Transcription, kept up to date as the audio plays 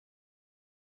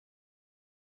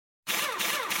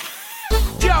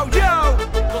Yo, yo,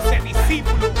 12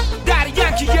 discípulos. Daddy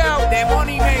Yankee, yo, The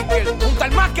Money Maker. Junto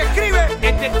al más que escribe,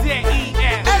 este es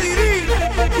D.I.M. Eddie D.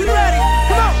 You ready?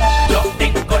 Come on. Yo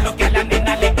tengo lo que a la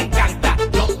nena le encanta.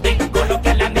 Yo tengo lo que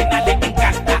a la nena le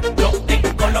encanta. Yo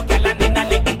tengo lo que a la nena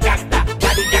le encanta.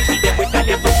 Daddy Yankee, después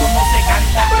dale a ver cómo se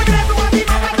canta.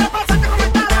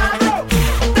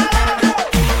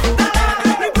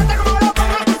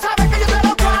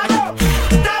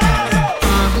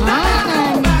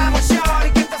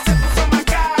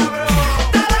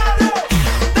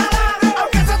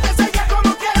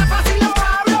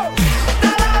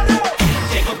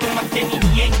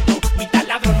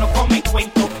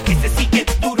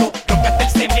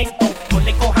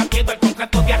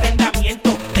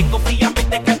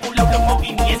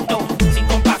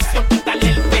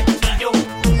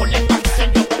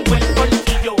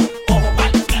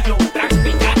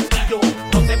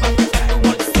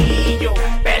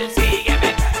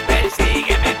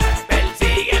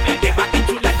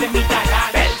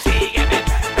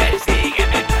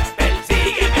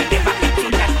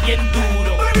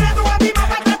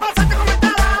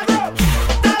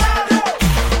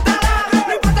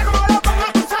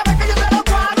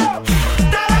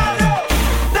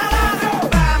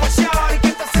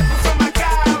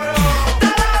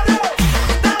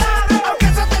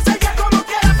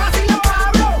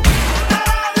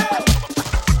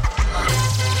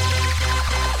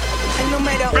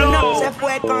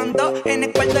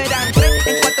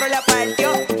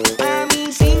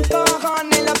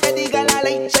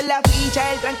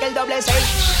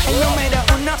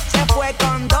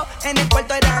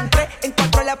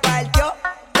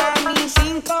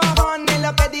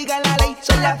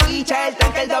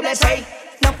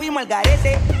 Nos fuimos al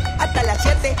garete hasta las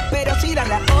 7, pero si dan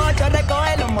las 8,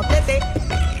 recoge los motetes.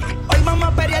 Hoy vamos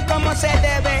a pelear como se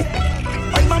debe.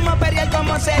 Hoy vamos a pelear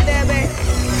como se debe.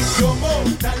 Como,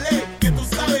 dale, que tú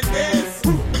sabes de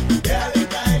eso. Déjale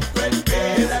caer tu el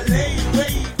pie. La ley,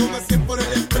 güey, como así por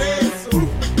el expreso.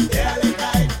 Déjale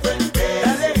caer tu el pie.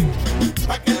 Dale,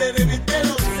 pa' que le reviente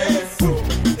los sesos.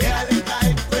 Déjale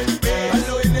caer tu el pie. Pa'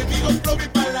 los enemigos propios y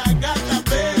pa' la gata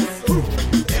beso.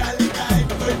 Déjale caer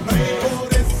tu el pie.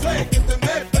 Por eso es que te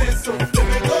me preso. Te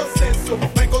me goceso,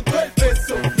 me encontró el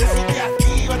peso. Eso te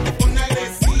activa, te pone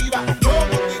agresiva. Luego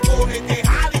te coge, te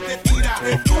jala y te tira.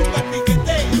 Retumba el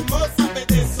piquete y no sabes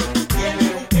de eso. Tú tienes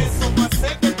un queso pa'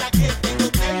 hacer que taquete. Yo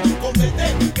tengo un comete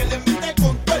que le mete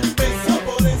con todo el peso.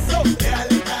 Por eso,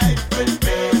 déjale caer todo el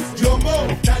peso. Yo mo,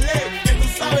 dale, que tú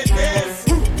sabes de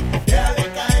eso. Déjale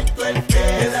caer todo el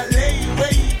peso. De la ley,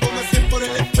 güey, como así por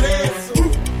el expreso.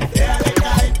 Déjale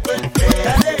caer todo el peso.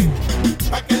 Dale,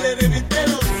 pa' que le reviente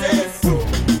los sesos.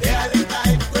 Déjale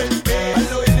caer todo el peso. A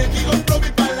los enemigos propios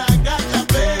y pa' la gata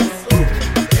beso.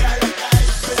 Déjale caer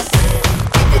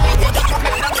todo el peso.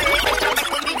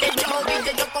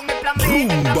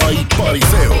 Rumba y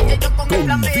pariseo con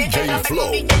DJ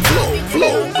Flow.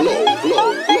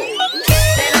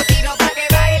 Te lo tiro pa' que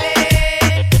baile,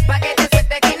 pa' que te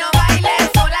sueltes y no bailes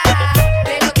sola.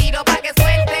 Te lo tiro pa' que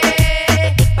suelte,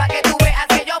 pa' que tú veas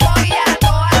que yo voy a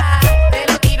toa. Te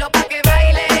lo tiro pa' que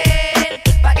baile,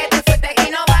 pa' que te sueltes y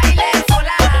no bailes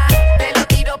sola. Te lo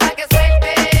tiro pa' que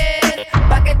suelte,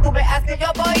 pa' que tú veas que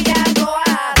yo voy a toa.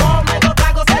 Tome dos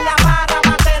tragos en la barra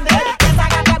va a atender. Esa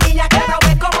gata niña que no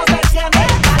ve cómo se enciende.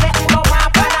 Dale uno más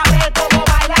para ver cómo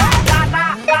baila. Gata,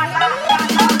 gata,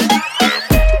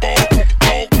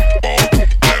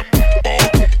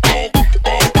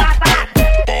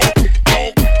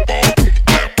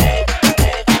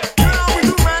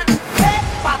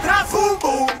 Pa' atrás, boom,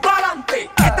 boom, pa'lante.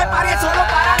 Este party es solo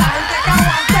para la gente que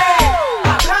aguante.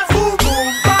 Pa' atrás, boom,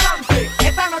 boom, pa'lante.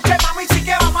 Esta noche, mami, sí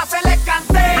que vamos a hacerle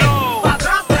cante. Pa'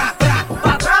 atrás, tra, tra,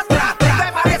 pa' atrás, tra, tra.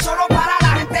 Este party es solo para la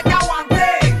gente que aguante.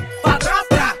 Pa' atrás,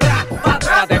 tra, tra, pa'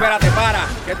 atrás. Espérate, para.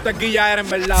 Que esto aquí ya era en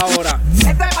verdad ahora.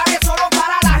 Este party es solo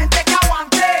para la gente que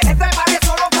aguante. Este party es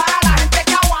solo para la gente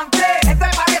que aguante. Este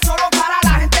party es solo para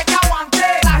la gente que aguante.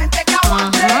 La gente que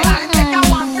aguante, la gente que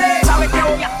aguante. Sabes que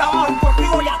voy hasta abajo y por ti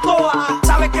voy a toa.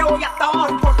 Sabes que voy hasta abajo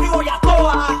y por ti voy a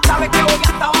toa. Sabes que voy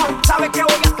hasta abajo, sabes que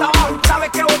voy hasta abajo, sabes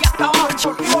que voy hasta abajo y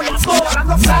por ti voy a toa.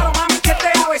 Hablando claro, mami, que te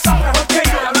ha besado mejor que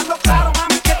yo. Hablando claro,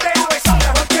 mami, que te ha besado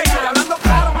mejor que yo. Hablando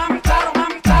claro, mami, claro,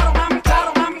 mami, claro, mami,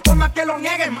 claro, mami. Por más que lo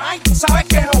niegues, Mike, tú sabes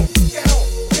que no.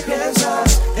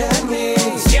 piensas,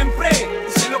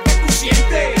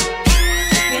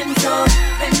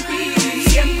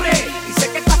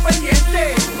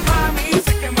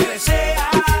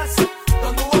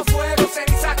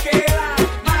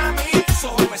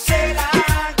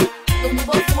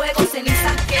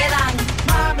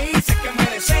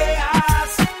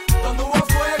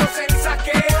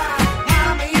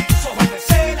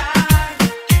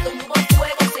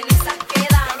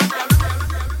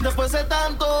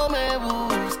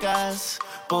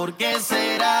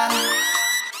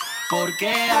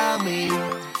 Porque a mí,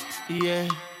 yeah,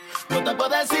 no te puedo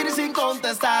decir sin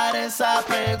contestar esa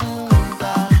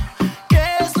pregunta. ¿Qué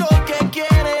es lo que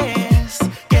quieres?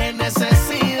 ¿Qué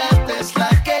necesidad es la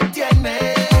que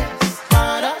tienes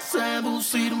para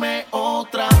seducirme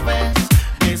otra vez?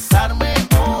 Besarme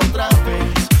otra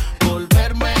vez,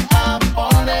 volverme a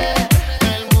poner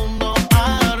el mundo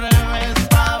al revés,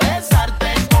 para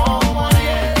besarte como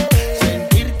ayer,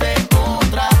 sentirte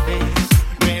otra vez,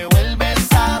 me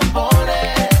vuelves a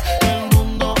poner el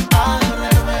mundo al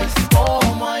revés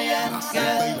como ayer.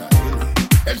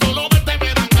 El solo verte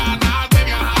me dan ganas de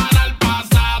viajar al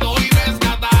pasado y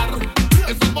rescatar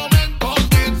esos momentos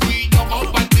que tú y yo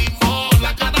compartimos,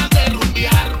 la ganas de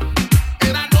rumbear.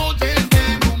 Eran noches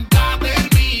de nunca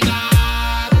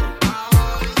terminar.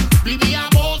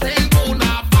 Vivíamos en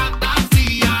una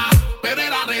fantasía, pero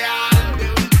era real.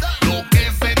 Lo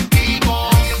que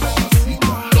sentimos,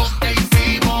 lo que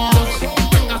hicimos.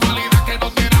 Es casualidad que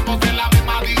nos viéramos en la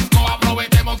misma disco.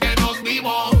 Aprovechemos que nos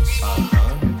vimos.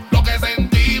 Lo que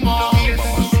sentimos,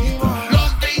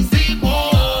 lo que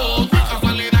hicimos. Es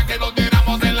casualidad que nos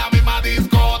viéramos en la misma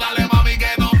disco. Dale mami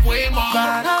que nos fuimos.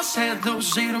 Para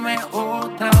seducirme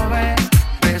otra vez,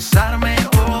 besarme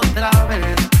otra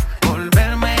vez,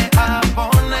 volverme a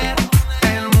poner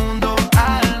el mundo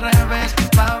al revés,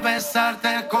 para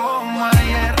besarte como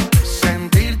ayer,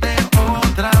 sentirte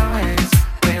otra vez,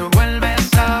 me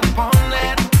vuelves a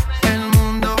poner el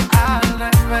mundo al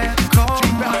revés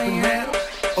como ayer.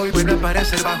 Hoy vuelve a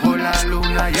aparecer bajo la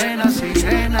luna llena,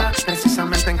 sirena,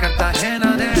 precisamente en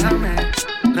Cartagena. Déjame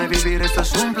revivir, esto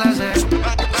es un placer.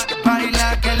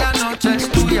 Baila que la noche es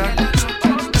tuya.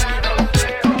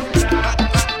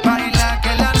 Baila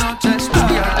que la noche es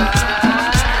tuya.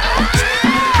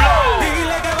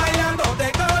 Dile que bailando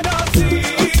te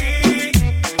conocí.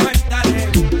 Cuéntale.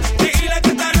 Dile que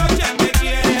esta noche me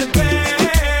quieres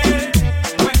ver.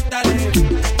 Cuéntale.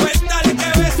 Cuéntale que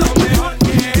beso mejor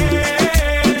que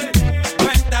él.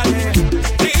 Cuéntale.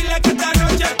 Dile que esta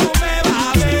noche tú me vas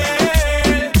a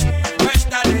ver.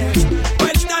 Cuéntale.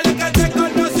 Cuéntale que te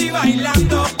conocí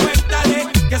bailando. Cuéntale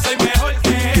que soy mejor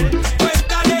que él.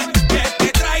 Cuéntale que te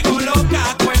traigo loca.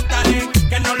 Cuéntale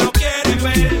que no lo quieres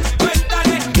ver.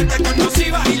 Cuéntale que te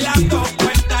conocí bailando.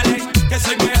 Cuéntale que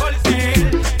soy mejor que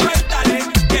él. Cuéntale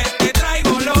que te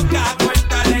traigo loca.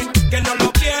 Cuéntale que no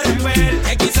lo quieres ver.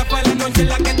 Que quizá fue la noche en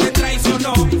la que te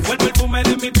traicionó. Fue el perfume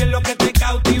de mi piel lo que te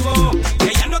cautivó.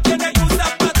 Que ya no tiene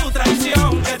excusa para tu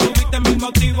traición. Que tuviste mil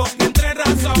motivos que entre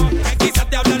razón. Que quizás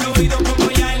te habla al oído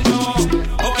como ya él no.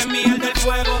 O que miel del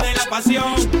fuego de la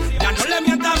pasión. Ya no le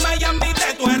mientas más y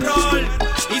admite tu error.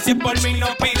 Y si por mí no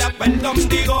pidas perdón,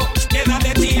 digo, queda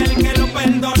de ti el que lo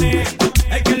perdone.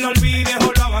 El que lo olvide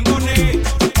o lo abandone.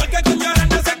 Porque con llorar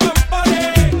no se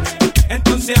compone.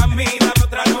 Entonces a mí dame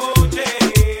otra noche.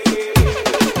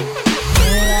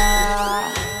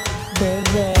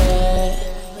 Bebé,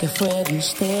 ¿qué fue de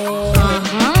usted?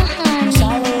 No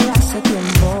sabe hace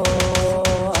tiempo.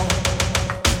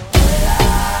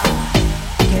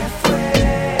 ¿Qué fue?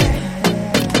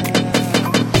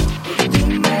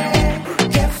 Dime,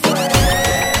 ¿qué fue?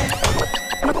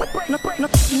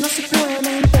 No se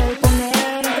puede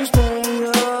interponer entre usted y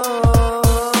yo.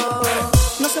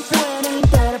 No se puede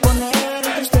interponer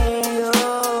entre usted y yo.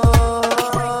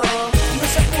 No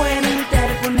se puede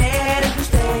interponer entre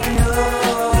usted y yo.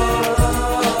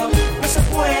 No se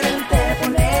puede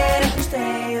interponer entre usted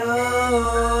y yo.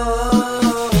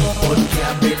 Porque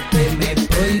a verte me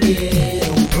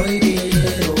prohibieron.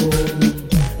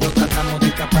 Nos tratamos de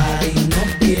escapar y nos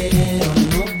vieron.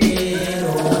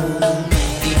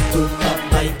 Y tu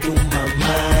papá y tu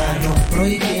mamá nos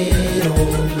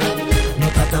prohibieron.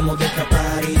 Nos tratamos de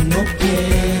escapar y nos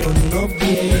vieron.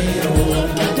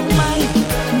 Tu mãe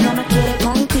no me quiere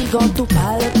contigo, tu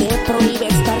padre te prohíbe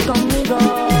estar conmigo.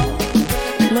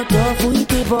 Los dos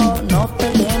fugitivos nos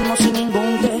perdemos sin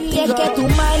ningún testigo. Y es que tu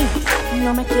mãe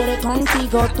no me quiere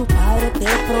contigo, tu padre te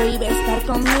prohíbe estar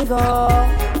conmigo.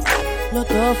 Los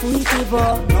dos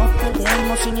fugitivos nos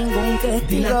perdemos sin ningún Dile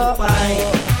testigo. a tu pai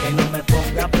que no me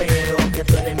ponga pero, que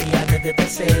tú eres mía desde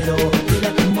tercero. Dile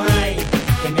a tu mai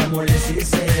que mi amor es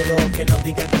sincero, que no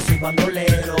diga que soy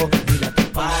bandolero. Dile a tu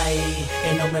pai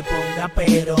que no me ponga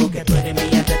pero, que tú eres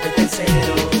mía desde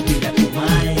tercero. Dile a tu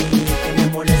mai que mi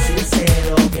amor es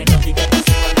sincero, que no diga que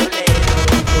soy bandolero.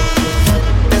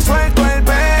 Te suelto el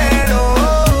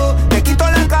pelo, te quito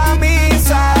la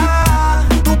camisa,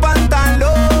 tu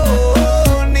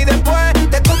pantalón y después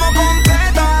te como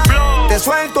completa. Te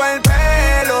suelto el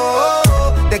pelo,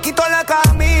 te quito la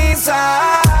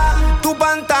camisa, tu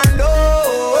pantalón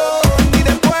y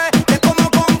después te como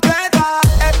completa.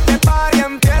 Este party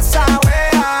empieza,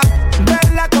 wea,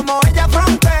 verla como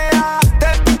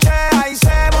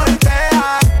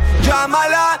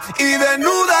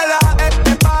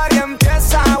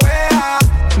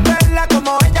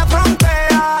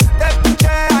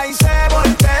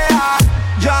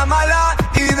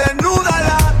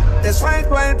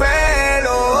suelto el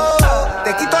pelo,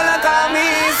 te quito la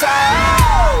camisa,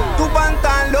 tu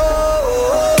pantalón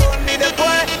y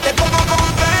después te pongo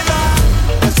completa.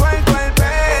 Te suelto el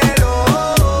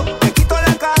pelo, te quito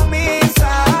la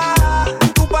camisa,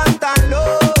 tu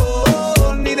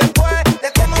pantalón y después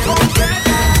te pongo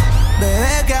completa.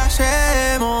 Bebé, ¿qué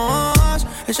hacemos?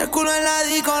 Ese culo en la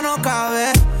disco no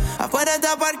cabe. Afuera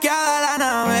está parqueada la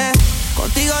nave.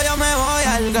 Contigo yo me voy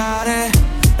al gare.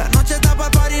 La noche está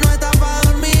pa' party, no está pa'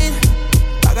 dormir.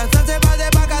 Pa' gastarse pa' de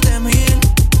vacas de mil.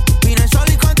 Vine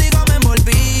solo y contigo me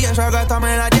envolví. Esa gata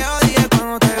me la llevo 10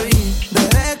 cuando te vi.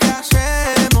 Bebé, ¿qué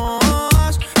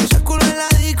hacemos? Ese culo en la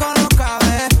disco no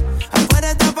cabe.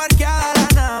 Afuera está parqueada la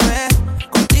nave.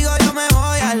 Contigo yo me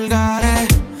voy al gare.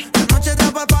 La noche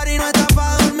está pa' party, no está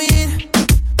pa' dormir.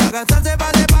 Pa' gastarse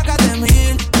pa' de vacas de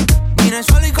mil. Vine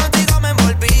solo y contigo me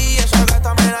envolví. Esa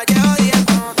gata me la llevo 10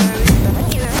 cuando te vi.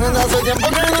 Hace tiempo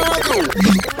que no tú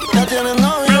ya tienes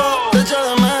novio, te echo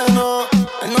de menos.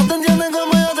 Él no te entiende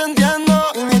como yo te entiendo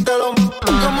y ni te lo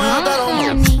como yo te lo.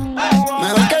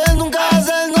 Mejor que él nunca va a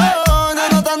hacer no, yo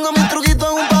anotando mis truquitos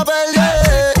en un papel,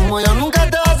 yeah. Como yo nunca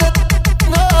te va a hacer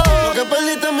no, lo que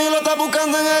perdiste en mí lo estás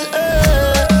buscando en él,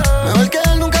 Mejor que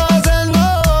él nunca va a hacer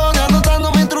no, yo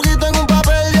anotando mis truquitos en un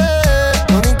papel, yeah.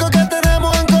 Lo único que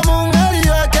tenemos en común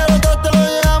es que los dos te lo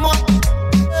llevamos.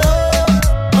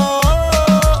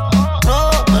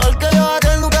 Mejor que yo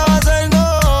aquel nunca va a ser no,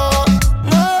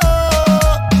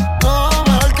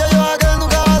 mejor que yo aquel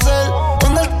nunca va a ser.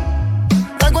 Cuando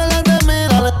te acuerdas de mí,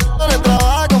 dale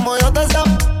trabaja como yo te hacía.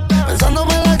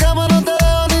 Pensándome en la cama no te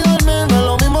dejo ni dormir. No es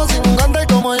lo mismo sin un gante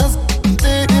como yo.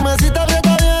 Sí, dime si te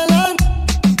aprieta bien lento.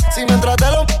 Si mientras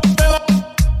te lo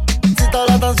si te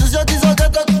habla tan sucio te hizo que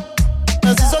te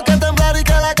hizo que temblar y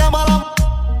que la cama la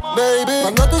baby.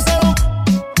 Cuando tú solo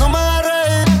no me hagas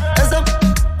reír, ese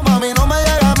mami no me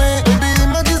llega a mí. Baby,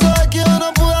 dime que hizo aquí yo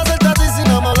no pude hacerte a ti. Si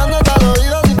no me hablando hasta el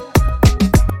oído, si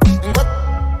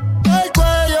el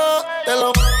cuello, te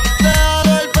lo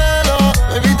dejo el pelo.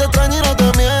 Baby, te extraño y no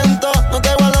te miento. No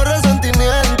te guardo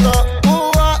resentimiento.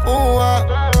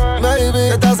 Baby,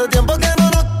 desde hace tiempo que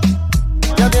no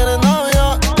ya tienes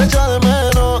novio, te echo de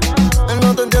menos. Él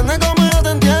no te entiende como yo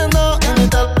te entiendo y ni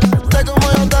te sé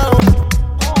como yo te lo.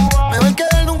 Mejor que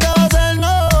él nunca va a hacer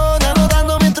no, ya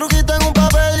anotando mis truquitos en un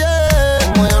papel, yeah.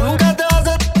 Como yo nunca te va a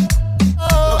hacer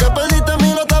lo que perdiste en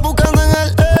mí lo estás buscando en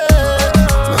él,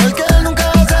 Mejor que él nunca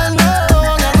va a hacer no,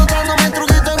 ya anotando mis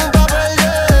truquitos en un papel,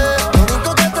 yeah. Lo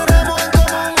único que tenemos en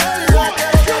común es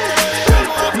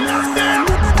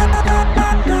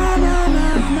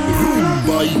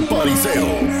Rumba y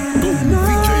pariseo con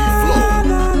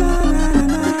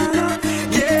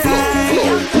DJ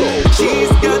Flow.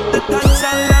 She's got the touch I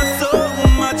love so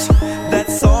much.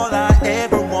 That's all I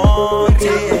ever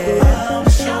wanted. I'm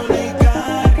surely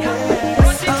got it.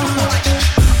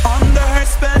 Under her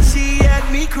spell, she had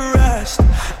me crushed.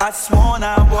 I sworn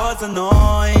I was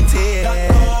anointed. Got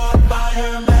caught by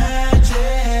her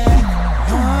magic.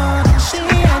 She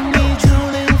had me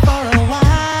drooling for a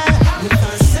while. With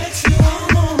her sexual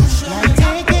motion, like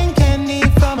taking candy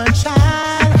from a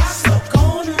child. Stuck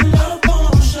on her love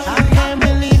potion. I can't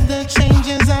believe the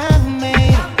changes I've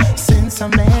made since I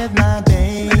met my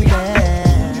baby.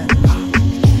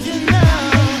 You know,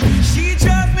 she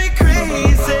drives me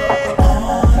crazy.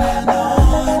 On and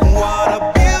on. What a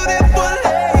beautiful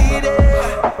lady.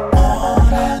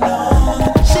 On and on.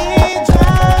 She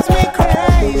drives me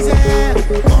crazy.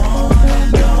 On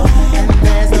and on. And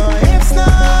there's no ifs, no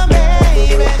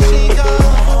maybe. She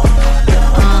goes.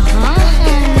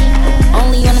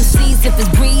 Only on them seas if it's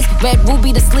breeze. Red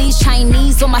ruby, the sleeves,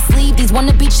 Chinese on my sleeve. These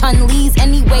wanna be Chun-Lees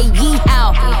anyway,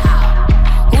 yeehaw.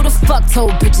 Who the fuck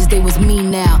told bitches they was me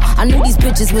now? I knew these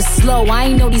bitches was slow, I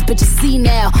ain't know these bitches see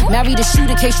now. Married a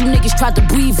shooter case you niggas tried to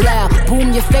breathe loud.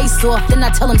 Boom your face off, then I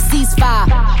tell them ceasefire.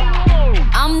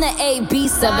 I'm the AB,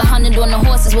 700 on the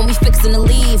horses when we fixin' to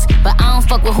leave. But I don't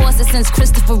fuck with horses since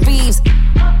Christopher Reeves.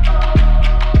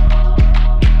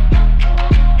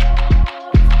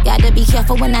 Gotta be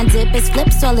careful when I dip, it's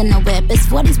flips all in the whip. It's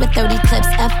 40s with 30 clips,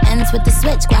 FNs with the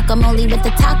switch, guacamole with the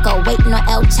taco, waiting on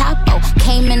El Chapo.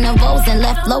 Came in the rolls and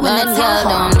left low in the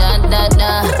Tahoe. Da da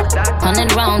da,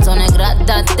 100 rounds on a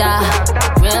grat-da-da.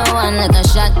 Real one like a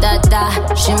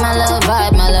shot-da-da. She my little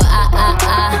vibe, my little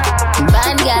ah-ah-ah.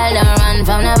 Bad girl don't run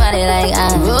from nobody like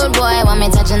rude boy want me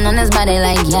touching on his body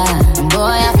like yeah.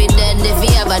 Boy, I feel dead if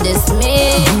he ever diss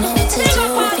me. You know what to do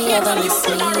if he ever miss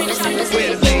me. Where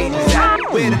the ladies at?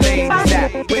 Where the ladies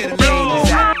at? Where the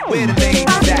ladies at? Where the ladies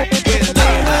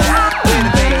at? Where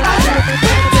the ladies at?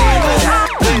 Where the ladies at?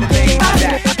 Where the ladies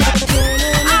at?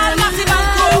 Al Massive and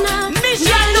Crew,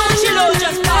 Michelle Lucillo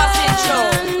just passing show.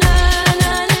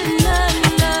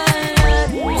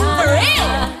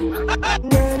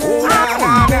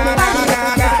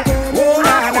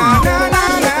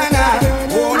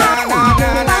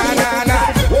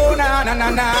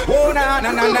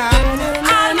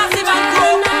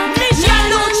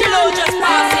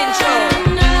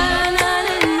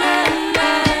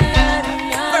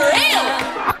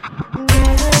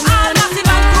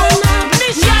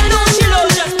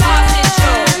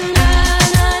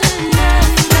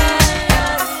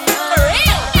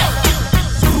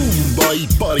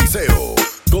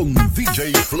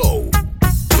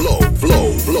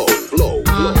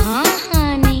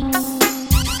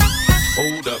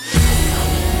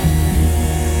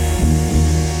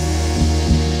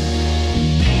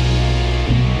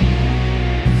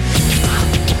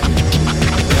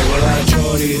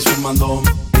 fumando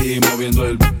y moviendo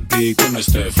el y con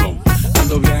este flow.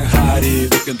 Ando bien Harry,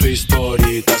 vi que en tu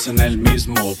story estás en el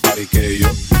mismo party que yo.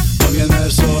 No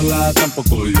vienes sola,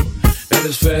 tampoco yo.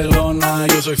 Eres felona,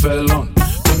 yo soy felón.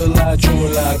 Tú eres la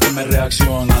chula que me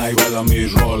reacciona y baila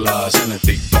mis rolas en el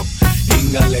TikTok.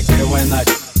 Íngale, qué buena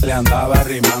le andaba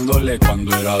rimándole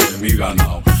cuando era de mi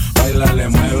ganado. Bailale,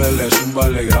 muévele,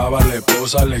 zúmbale, grábale,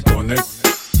 pósale con el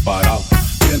parado.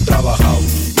 Bien trabajado,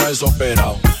 no es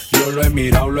operado. Yo lo he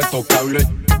mirado, lo he tocado,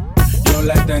 yo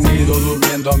la he tenido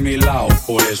durmiendo a mi lado.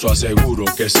 Por eso aseguro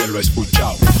que se lo he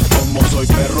escuchado. Como soy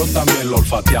perro también lo he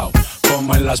olfateado.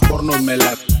 Como en las pornos me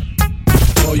la...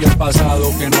 Soy el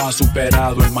pasado que no ha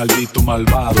superado el maldito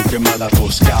malvado que me ha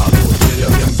toscado. Ella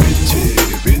bien bitchy,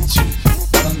 bitchy.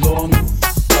 Parando,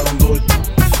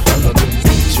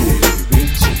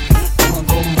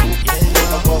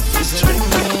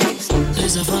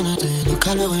 Desafánate,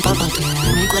 nunca luego empápate.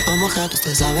 Mi cuerpo mojado,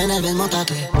 usted sabe en el bien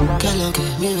montate. Que es lo que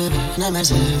mi bebé en el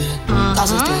Mercedes.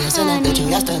 Las estrellas en el techo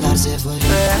y hasta el dar se fue.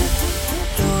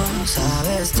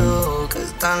 Sabes tú que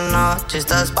esta noche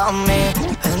estás pa' mí.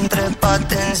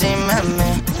 Entrépate encima de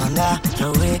mí. Manda,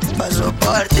 Rubí, paso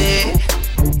por ti.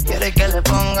 Quiere que le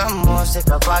pongamos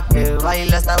música pa' que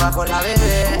baile hasta abajo la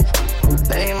bebé.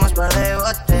 Pedimos par de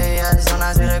botellas, son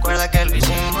así, recuerda que lo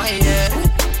hicimos ayer.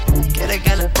 Quiere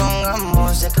que le pongamos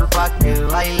música pa' que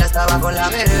baile hasta abajo la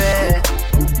bebé.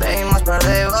 Pedimos par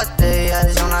de botellas,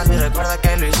 son así, recuerda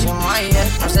que lo hicimos ayer.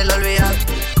 No se lo olvida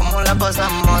cómo la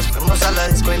pasamos. Fuimos a la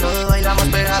disco y lo bailamos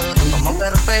pegados, como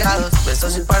perros pegados.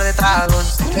 Besos y par de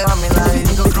tragos. Quedó a mi lado y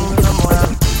digo que me enamorado.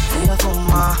 Ella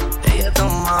fuma, ella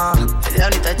toma. Ella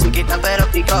ahorita chiquita pero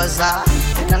picosa.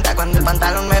 Me encanta cuando el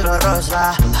pantalón me lo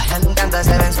rosa. A ella le encanta,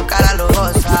 se ve en su cara, lo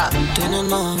goza. Tiene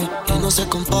novio y no se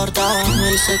comporta.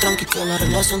 Me dice tranqui que la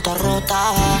relación está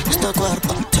rota. Este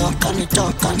cuerpo chocan y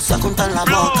chocan, se juntan la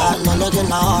boca, no le dio en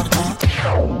la horca.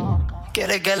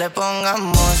 Quiere que le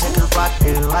pongamos música pa'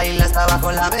 que baile hasta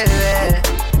abajo la bebé.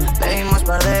 Pedimos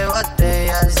par de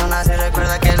botellas, son así,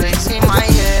 recuerda que lo hicimos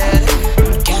ayer.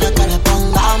 Quiere que le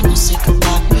pongamos música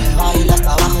pa' que baile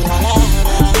hasta abajo la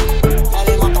bebé.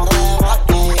 Pedimos par de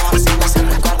botellas, son así,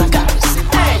 recuerda que lo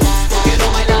hicimos ayer.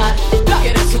 Quiero bailar,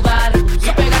 quieres sudar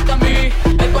y pegarte a mí,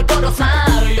 el cuerpo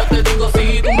rosar. Yo te digo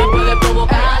si tú me puedes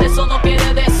provocar, eso no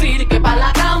quiere decir que pa'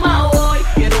 la cama voy.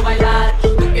 Quiero bailar,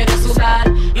 tú quieres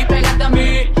sudar y pegarte a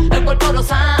mí, el cuerpo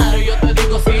rosar. Yo te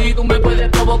digo si tú me puedes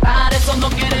provocar, eso no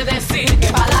quiere decir que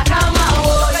pa' la cama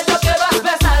voy. Yo quiero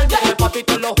besarte, papi,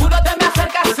 te lo juro, te me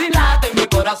acercas y late en mi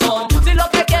corazón. Si lo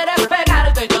que quieres es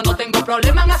pegarte, yo no tengo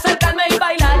problema en acercarme y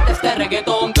bailarte este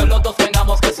reggaetón. Que los dos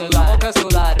tengamos que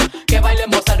sudar, que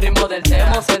bailemos al ritmo del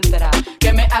tema,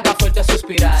 que me haga fuerte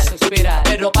suspirar.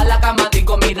 Pero pa' la cama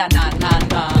digo mira na,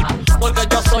 porque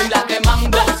yo soy la que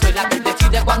mando, soy la que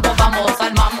decide cuando vamos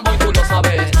al mambo y tú lo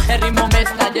sabes. El ritmo me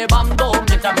está llevando,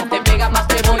 mientras más te pega más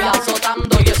te voy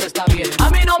azotando y eso está bien. A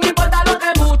mí no me importa lo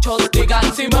que muchos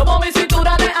digan, si muevo mi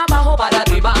cintura de abajo para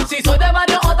arriba, si soy de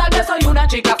barrio o tal vez soy una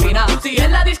chica fina. Si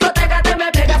en la discoteca te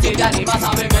me pegas y te animas,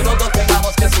 a ver que los dos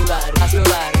tengamos que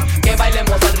sudar, que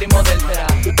bailemos al ritmo del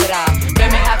trap, que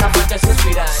me haga fuerte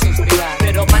suspirar.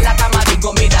 Pero pa' la cama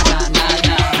digo mira na.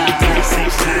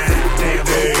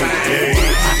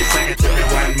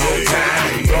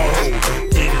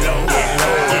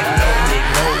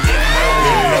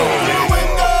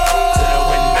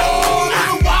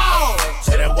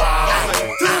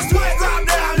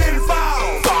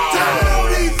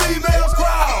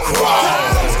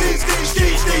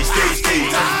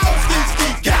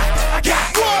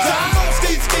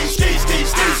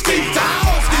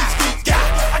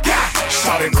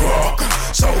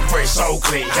 So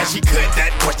clean, can she cut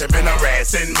that question been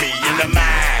harassing me in the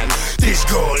mind? This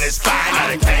girl is fine.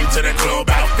 I done came to the club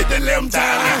out 50 11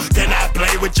 times. Can I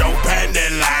play with your panty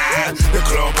line? The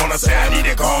club wanna say I need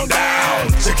to calm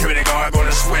down. Security guard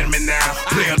gonna sweat me now.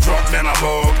 Play a drunk, then I'm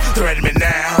mug, threaten me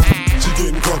now. She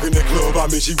getting drunk in the club,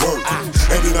 I mean she working.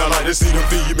 And then I like to see the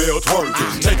female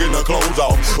twerking. Taking her clothes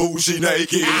off, ooh she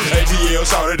naked. ATL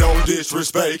shawty don't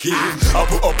disrespect it. I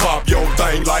pop your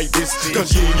thing like this,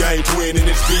 cause you ain't twin in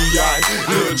this VI.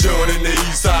 Lil John and the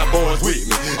East Side boys with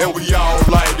me, and we all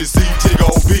like to see Tig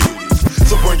on business.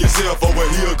 So bring yourself over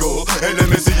here, girl, and let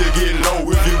me see you get low.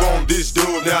 If you want this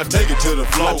dub, now take it to the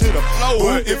floor.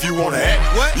 But if you wanna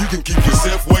act, you can keep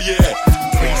yourself where you at.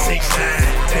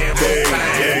 369, damn,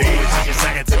 hey. Just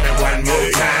sing it to me one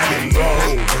more time. Get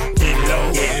low, get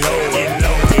low, get low, get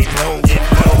low, get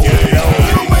low, get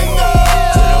low.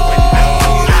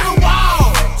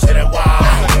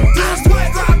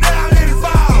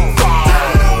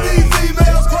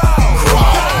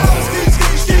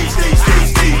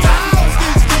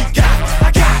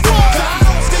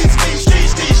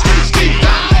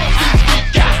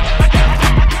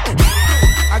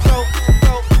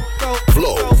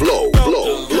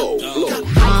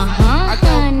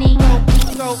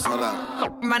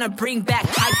 Tryna bring back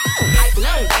hype,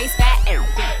 low waist fat,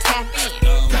 tap in,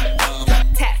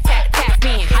 tap tap tap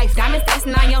in, hype diamonds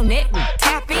dancing on your neck,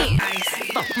 tap in.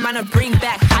 Tryna bring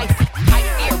back hype,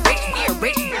 ear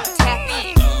rich, tap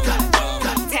in, tap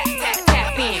tap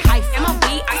tap in, hype MOB,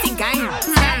 icy gang,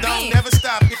 tap in. Don't never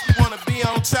stop if you wanna be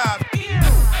on top.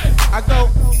 I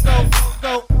go.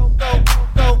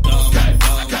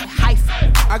 Hype.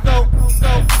 I go.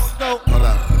 Hold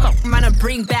on. Tryna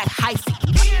bring back hype.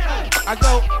 I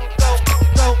go.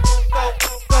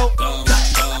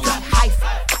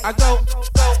 I go.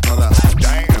 Hold up.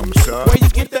 Damn, son. Where you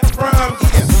get that from?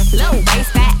 Low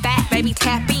waist, fat, baby,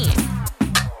 tap in.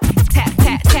 Tap,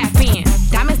 tap, tap in.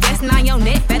 Diamonds dancing on your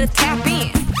neck, better tap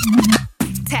in.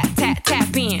 Tap, tap,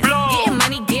 tap in. Getting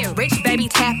money, get rich, baby,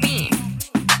 tap in.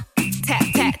 Tap,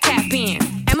 tap, tap in.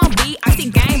 MOB, icy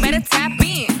gang, better tap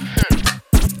in.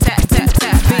 Tap, tap,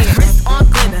 tap in. Wrist on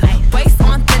glitter, waist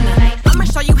on thinner. I'ma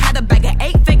show you how to bag an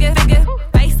 8-figure.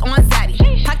 Face on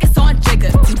zaddy, pockets on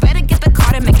jigger. You better get the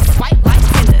card and make it swipe like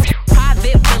Tinder.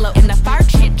 Private villa in the fire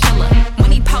shit chiller.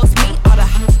 When he post me, all the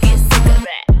hoes get sicker.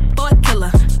 For a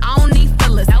killer, I don't need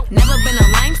fillers. Never been a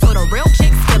lame, so the real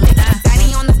chicks feel it.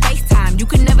 Daddy on the FaceTime, you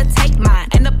can never take mine.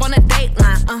 End up on a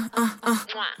dateline,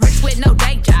 Rich with no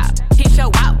day job, hit your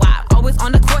wop, always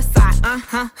on the court side,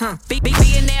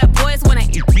 Billionaire boys wanna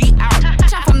eat out.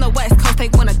 Shot from the West Coast, they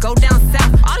wanna go down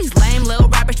south. All these lame little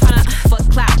rappers tryna fuck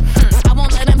clout. I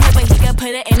won't let him hit, but he can put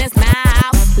it in his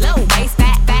mouth. Low waist,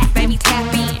 fat, baby,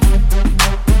 tap in.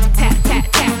 Tap, tap,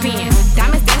 tap in.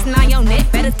 Diamonds dancing on your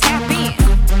neck, better tap in.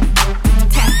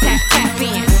 Tap, tap, tap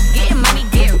in. Getting money,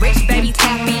 get rich, baby,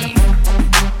 tap in.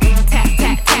 Tap,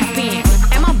 tap, tap in.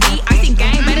 MOB, icy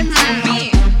gang, better tap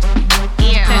in.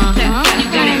 Yeah, tap, tap, you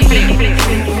got it.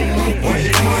 Where's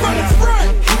you going from the front?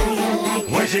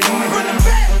 Where's you going from the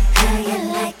back?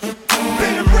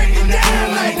 Better break it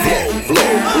down like that.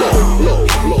 Flow.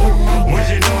 Where's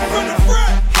you going from the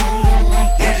front?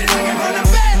 Where's you looking from the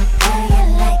back?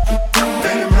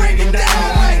 Better break it down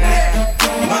like that.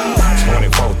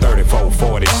 24, 34,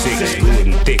 46, good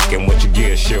and thick, and what you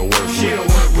get, she'll work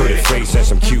with. Pretty face and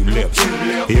some cute lips,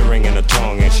 earring and a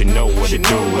tongue, and she know what it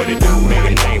do. Make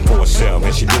a name for herself,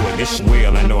 and she do it this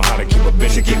well. I know how to keep a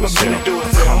busy, keep herself.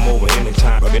 Come over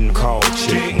anytime, I've been called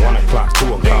chick. 1 o'clock,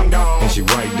 2 o'clock, and she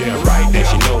right there, and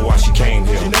she know why she came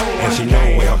here, and she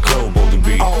know where her clothes supposed to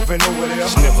be.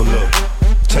 Sniff a little,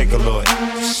 take a look,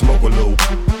 smoke a little,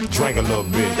 drink a little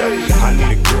bit. I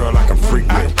need a girl I can freak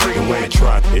with, the way I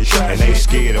try it, and ain't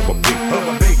scared of a big.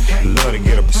 Love to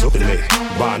get up so lit,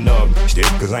 buy another stick,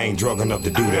 cause I ain't drunk enough to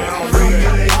do that.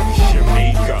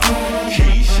 Shamika,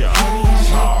 Keisha,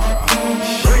 Tara,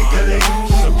 Shirley,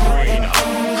 Sabrina,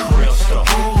 Crystal,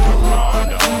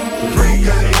 Doranda,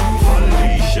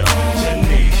 Felicia,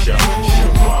 Janisha,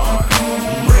 Siobhan,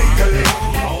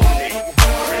 Monique,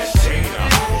 Christina,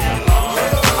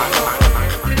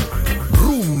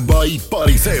 Rumba y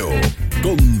Pariseo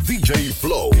con DJ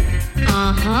Flow.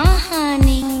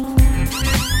 Honey.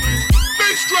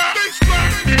 Bass drop.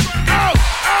 Out.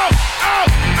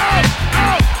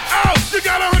 You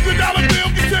got a $100 bill,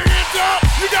 get your hands up.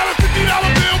 You got a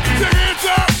 $50 bill, get your hands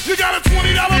up. You got a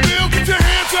 $20 bill, get your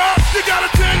hands up. You got a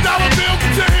 $10 bill,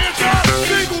 get your hands up.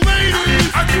 Single ladies,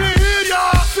 I can't hear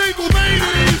y'all. Single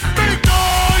ladies, make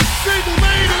noise. Single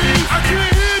ladies, I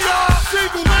can't hear y'all.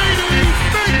 Single ladies,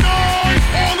 make noise.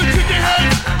 All the chicken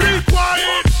heads, be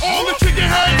quiet. All the chicken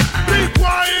heads, be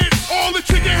quiet. All the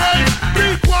chicken heads,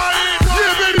 be quiet.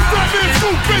 Yeah, baby, stop that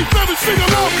scoop, bass, let me sing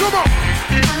along, come on.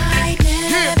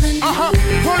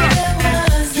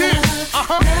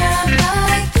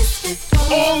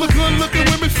 All the good looking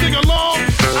women sing along.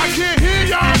 I can't hear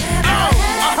y'all.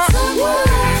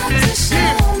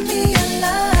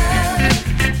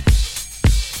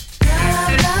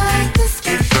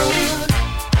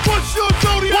 What's your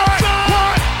zodiac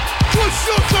sign? What's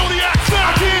your zodiac sign?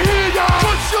 I can't hear y'all.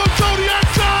 What's your zodiac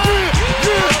sign?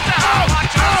 Yeah. Out.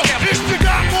 If you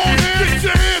got long hair, get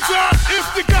your hands up. If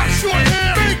you got short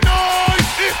hair, make noise.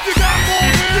 If you got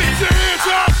long hair, get your hands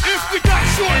up. If you got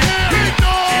short hair, make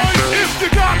noise. If you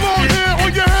got long hair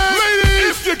on your head,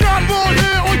 ladies. If you got long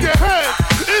hair on your head.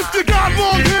 If you got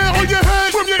long hair on your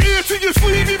head, from your ear to your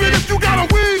sleeve, even if you got a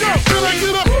wig. Can I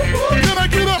get up? Can I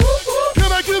get up?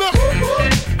 Can I get up?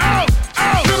 Out.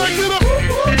 Can I get up?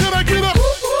 Can I get up?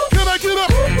 Can I get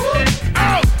up?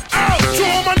 Out. To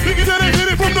all my niggas that ain't hit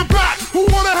it from the back, who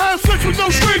wanna have sex with no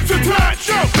strings attached.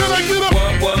 Yo, can I get up?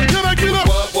 Can I get up?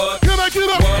 Can I get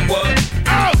up?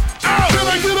 Out. Can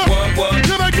I get up?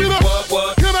 Can I get up?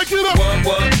 Can I get up?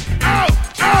 Out.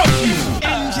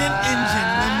 Engine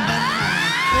number 9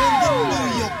 on the New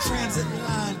York Transit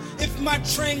line. If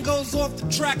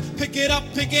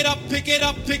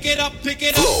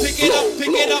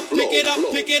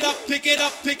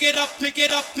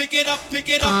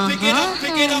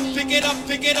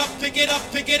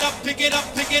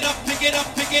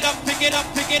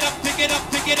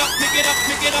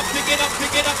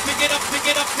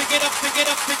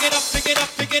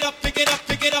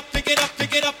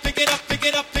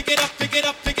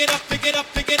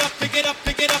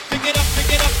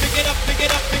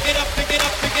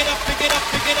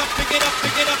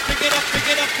pick it up, pick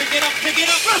it up, pick it up, pick it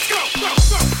up. Let's go.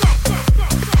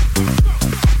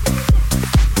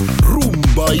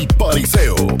 Rumba y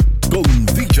pariseo con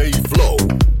DJ Flow.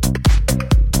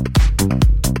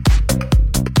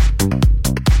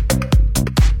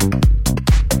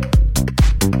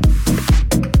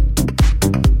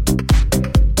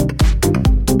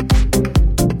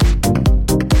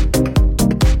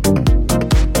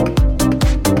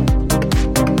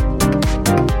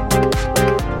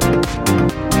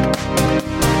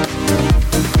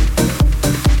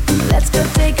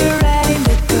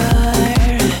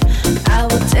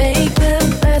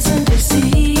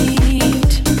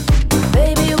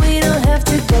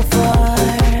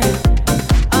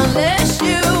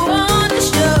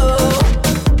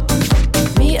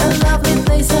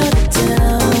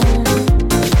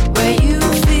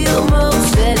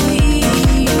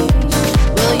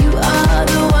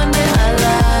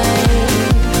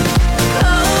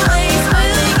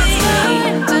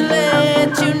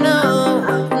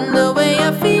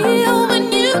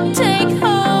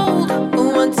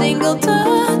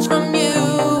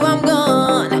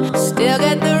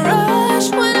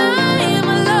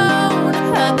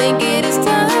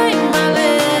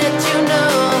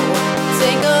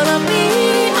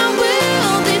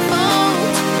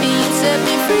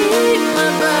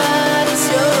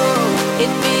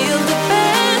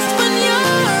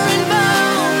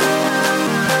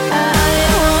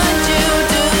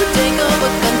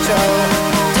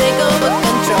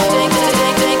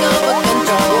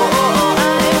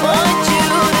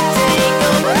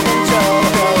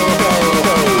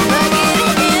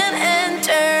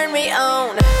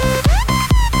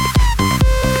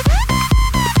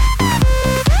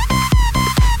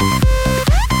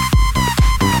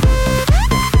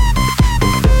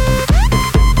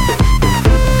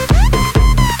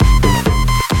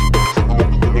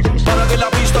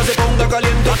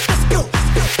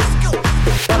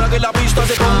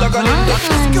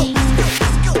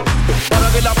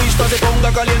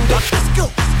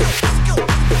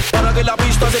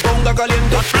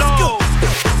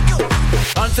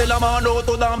 Alce la mano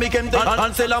toda mi gente,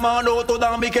 alce la mano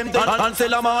toda mi gente, alce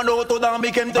la mano toda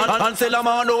mi gente, alce la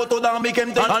mano toda mi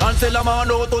gente, alce la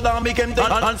mano toda mi gente,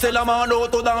 alce la mano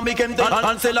toda mi gente,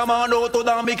 alce la mano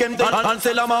toda mi gente,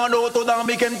 alce la mano toda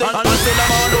mi gente, alce la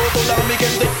mano toda mi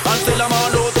gente, alce la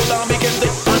mano toda mi gente,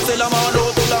 alce la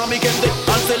mano toda mi gente,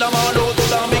 alce la mano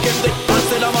toda mi gente,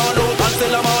 alce la mano, alce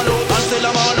la mano, alce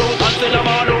la mano, alce la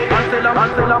mano, alce la,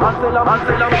 alce la, alce la,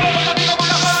 alce la mano.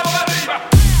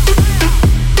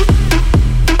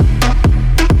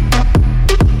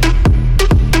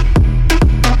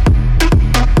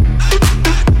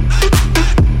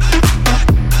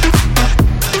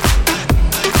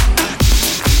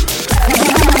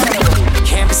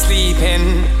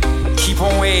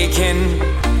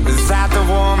 Without the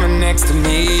woman next to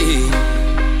me,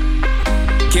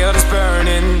 guilt is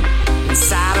burning,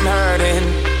 inside I'm hurting.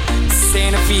 This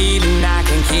ain't a feeling I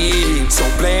can keep, so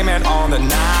blame it on the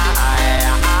night.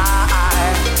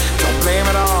 Don't blame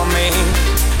it on me,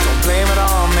 don't blame it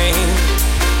on me.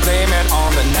 Blame it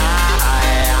on the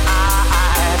night.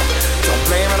 Don't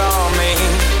blame it on me,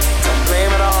 don't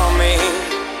blame it on me.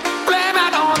 Blame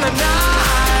it on the night.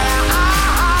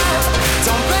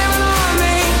 Don't blame it on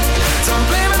me, don't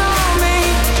blame it on me.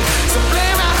 So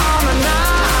blame it on the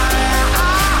night.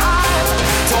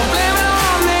 Don't blame it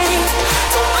on me,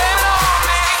 don't blame it on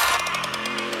me.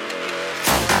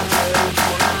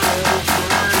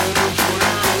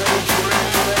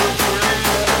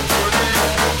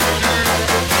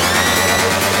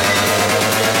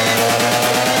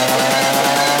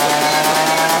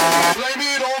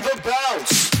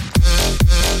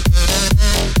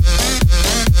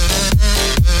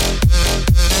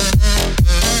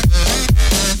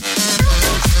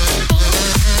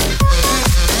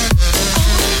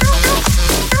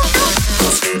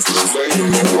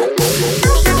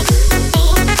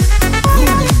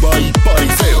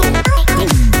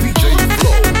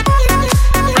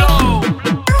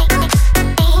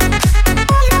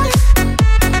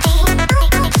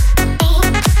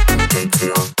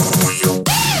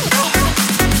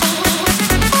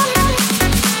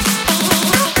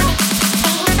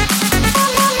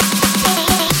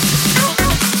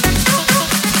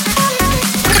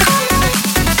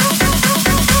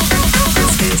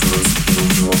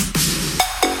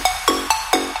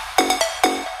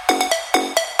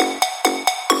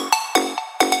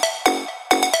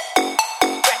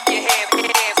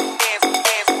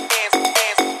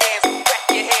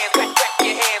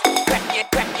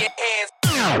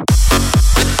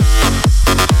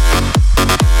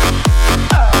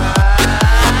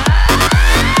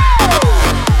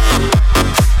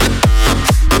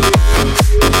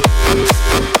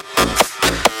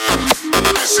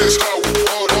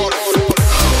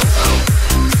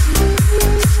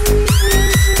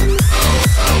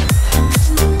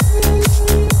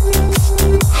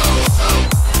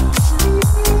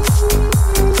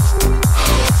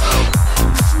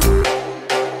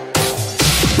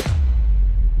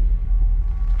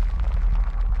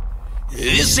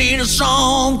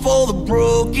 song for the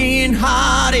broken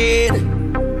hearted.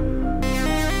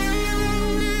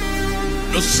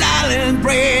 No silent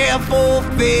prayer for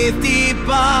faith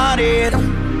departed.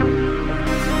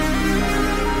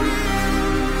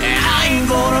 I ain't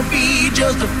gonna be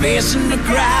just a face in the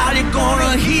crowd. You're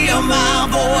gonna hear my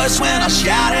voice when I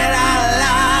shout it out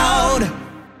loud.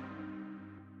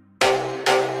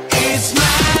 It's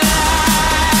my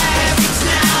life, it's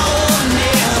now or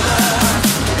never.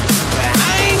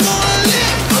 I ain't gonna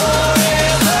live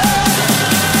forever.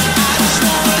 I just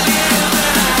wanna live my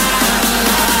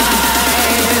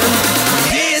life.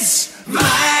 It's my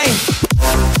life.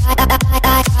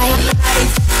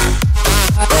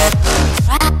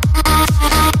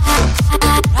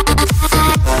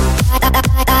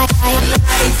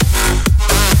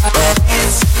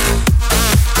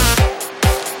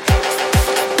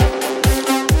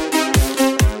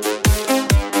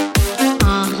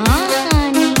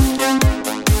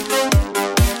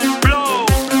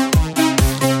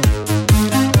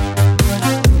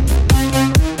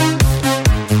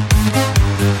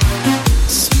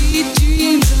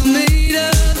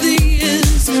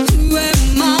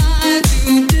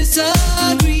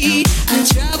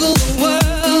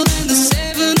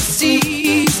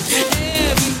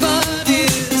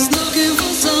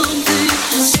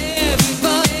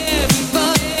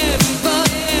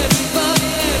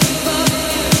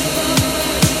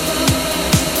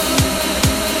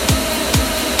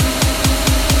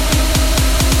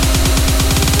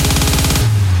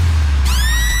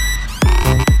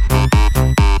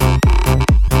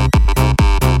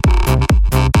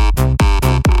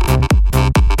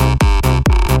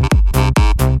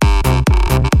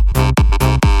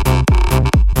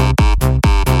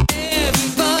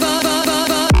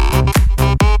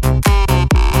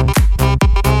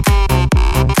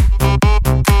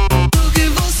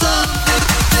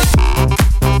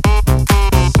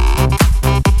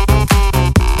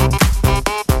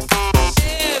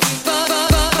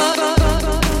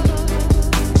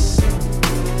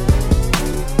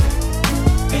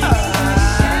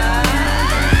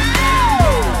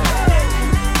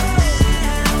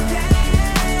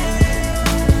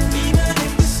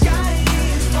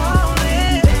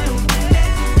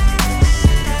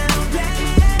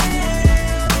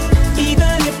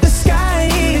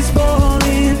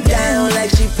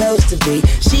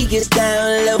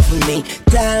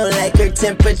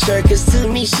 Temperature, cause to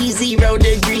me she's 0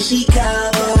 degrees, she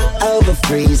cold over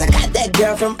freeze. I got that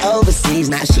girl from overseas,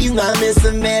 now she's my Miss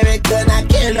America, and I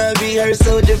cannot be her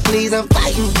soldier, please. I'm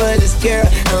fighting for this girl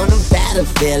on the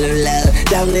battlefield of love.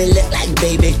 Don't it look like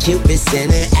baby Cupid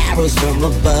sending arrows from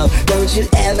above? Don't you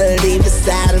ever leave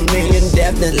beside of me, and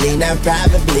definitely not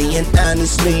probably, and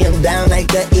honestly I'm down like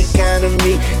the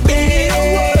economy. Baby,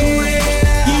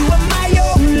 you are my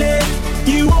only,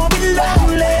 you won't be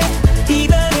lonely.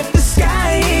 Even if the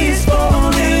sky is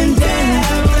falling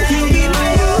down, you'll be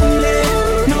my only,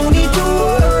 no need to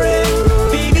worry.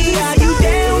 Baby, are you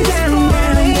down, down,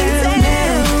 down, down,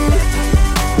 down,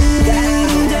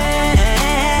 down,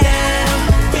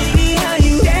 down? Baby, are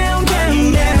you down,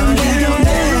 down, down, down,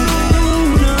 down?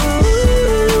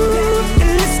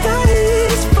 And the sky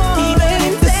is falling, even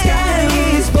if the sky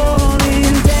is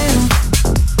falling down.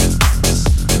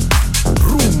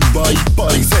 Rumba y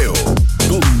Pariseo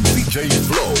con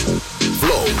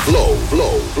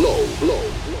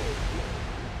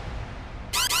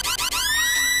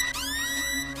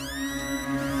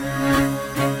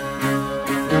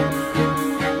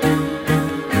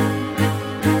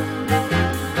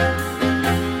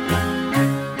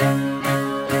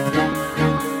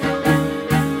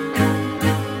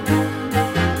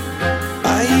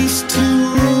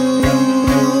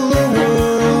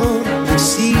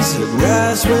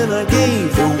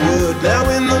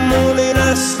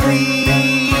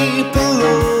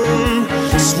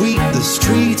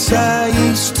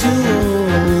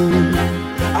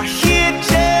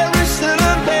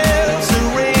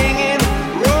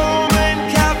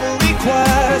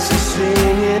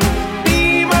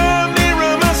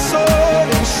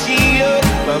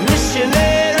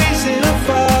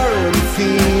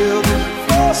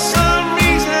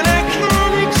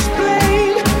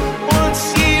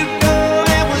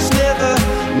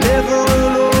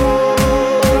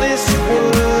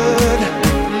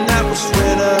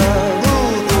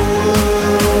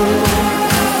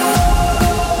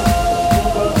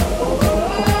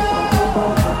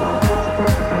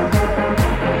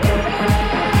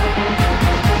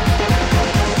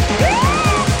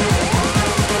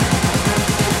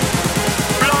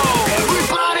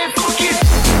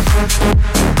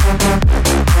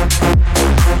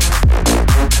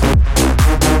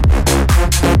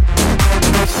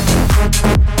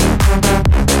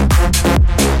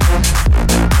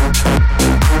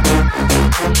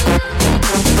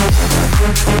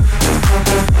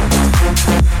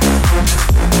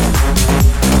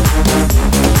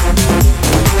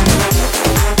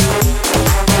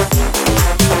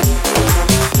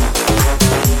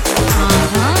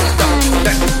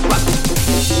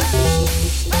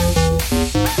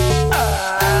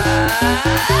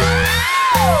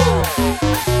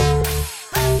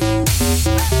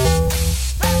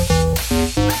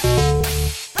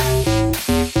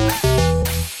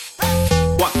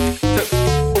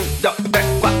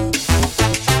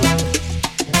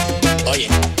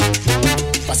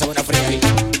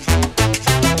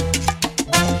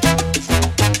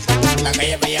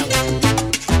Vaya, vaya.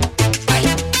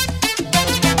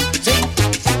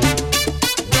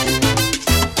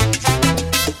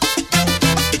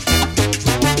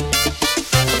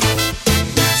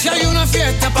 Si hay una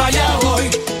fiesta, pa' allá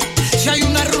voy. Si hay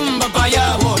una rumba, pa'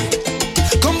 allá voy.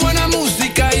 Con buena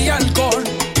música y alcohol.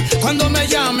 Cuando me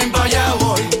llamen, pa' allá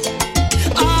voy.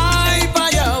 Ay, pa'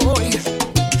 allá voy.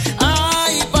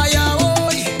 Ay, pa' allá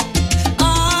voy.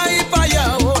 Ay, pa'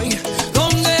 allá voy.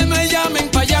 Donde me llamen,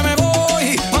 pa' allá me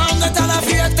voy. Pa' donde está la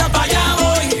fiesta, pa' allá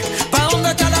voy. Pa' donde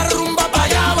está la rumba, pa'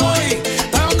 allá voy.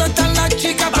 Pa' donde están las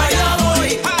chicas, pa' allá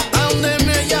voy. Pa' donde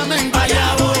me llamen, pa'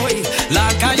 allá voy. La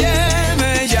calle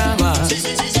me llama.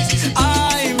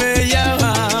 Ay, me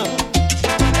llama.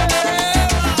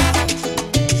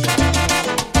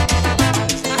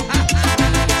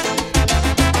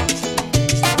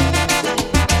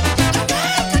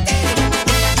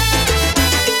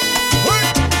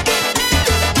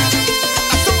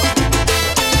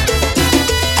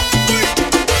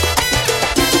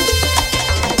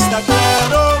 Está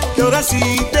claro que ahora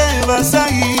sí te vas a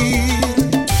ir.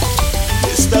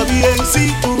 Está bien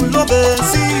si tú lo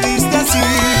decidiste así.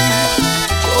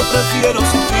 Yo prefiero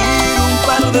sufrir un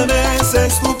par de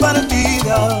veces tu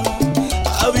partida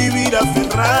a vivir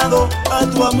aferrado a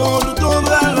tu amor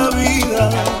toda la vida.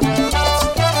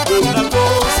 De una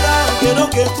cosa quiero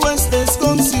que tú estés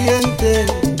consciente: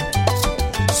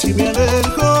 si me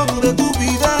alejo de tu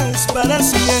vida es para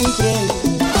siempre.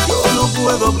 Yo no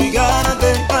puedo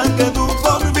obligarte a que tú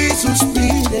por mí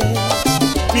suspires,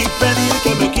 ni pedir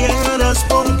que me quieras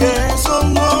porque eso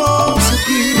no se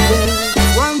pide.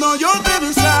 Cuando yo te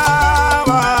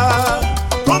besaba,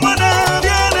 como a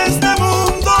nadie en este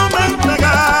mundo me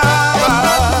entregaba.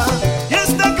 Y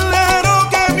está claro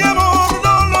que mi amor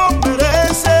no lo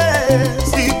mereces,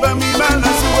 y pa' mi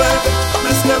mala suerte me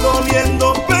está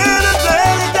doliendo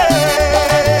perderte.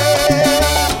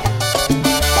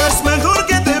 Es mejor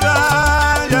que te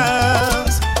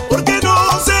vayas, porque no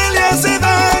se le hace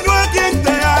daño a quien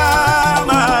te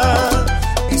ama.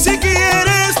 Y si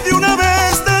quieres de una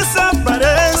vez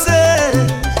desaparece,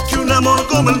 que un amor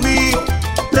como el mío,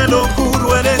 te lo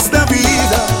juro en esta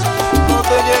vida, no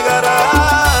te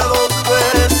llegará dos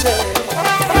veces.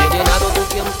 He llenado tu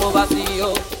tiempo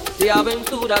vacío de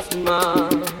aventuras más,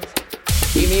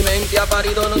 y mi mente ha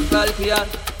parido nostalgia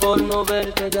por no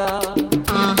verte ya.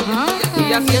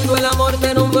 Y haciendo el amor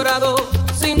te he nombrado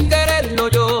sin quererlo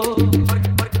yo,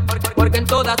 porque en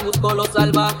todas busco lo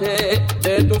salvaje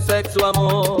de tu sexo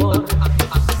amor.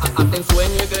 Hasta en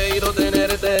sueño he creído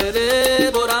tenerte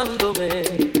devorándome,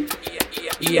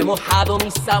 y he mojado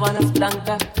mis sábanas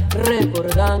blancas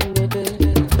recordándote.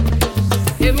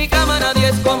 En mi cama nadie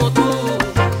es como tú,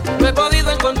 no he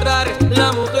podido encontrar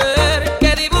la mujer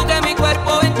que dibuje mi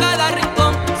cuerpo en cada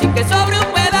rincón, sin que sobre un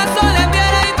pedazo de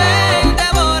piel. Y ven,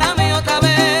 devórame otra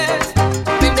vez,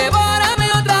 ven,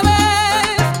 devórame otra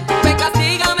vez, ven,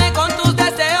 castígame con tus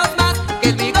deseos más, que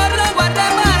el vigor lo guarde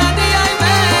para ti. Ay,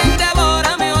 ven,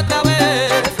 devórame otra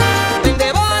vez, ven,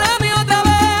 devórame otra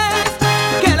vez,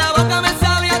 que la boca me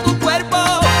sabe a tu cuerpo,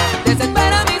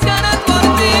 desespera mis ganas por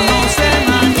ti.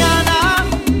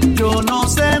 Yo no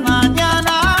sé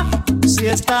mañana si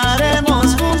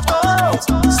estaremos juntos,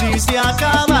 si se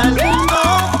acaba el mundo.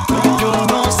 Yo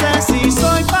no sé si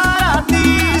soy para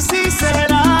ti, si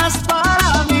serás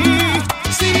para mí,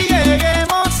 si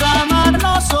lleguemos a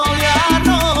amarnos,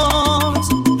 odiarnos.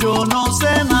 Yo no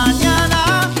sé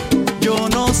mañana, yo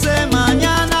no sé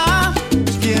mañana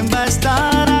quién va a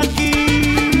estar aquí.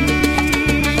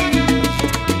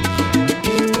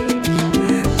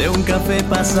 De un café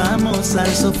pasamos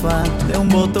al sofá, de un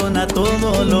botón a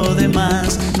todo lo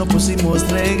demás. No pusimos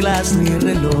reglas ni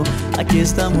reloj, aquí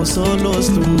estamos solos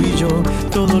tú y yo.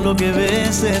 Todo lo que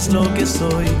ves es lo que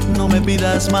soy, no me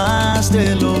pidas más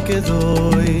de lo que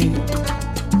doy.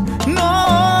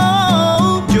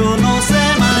 No, yo no sé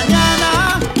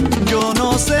mañana, yo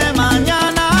no sé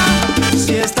mañana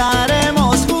si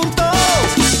estaremos juntos,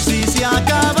 si se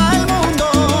acaba el mundo.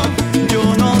 Yo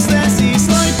no sé si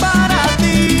soy para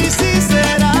ti, si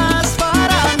serás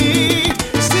para mí,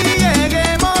 si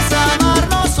lleguemos a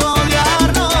amarnos,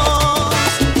 odiarnos.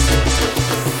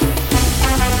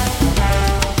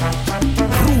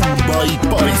 Rumba y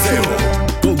pariseo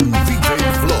con DJ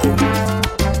Flow.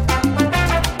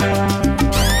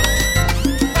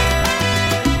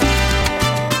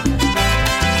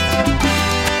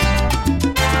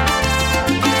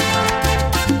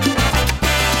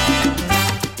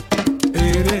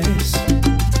 Eres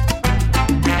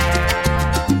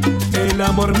el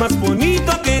amor más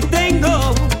bonito que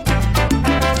tengo,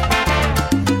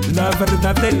 la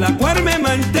verdad en la cual me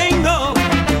mantengo.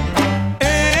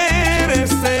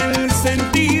 Eres el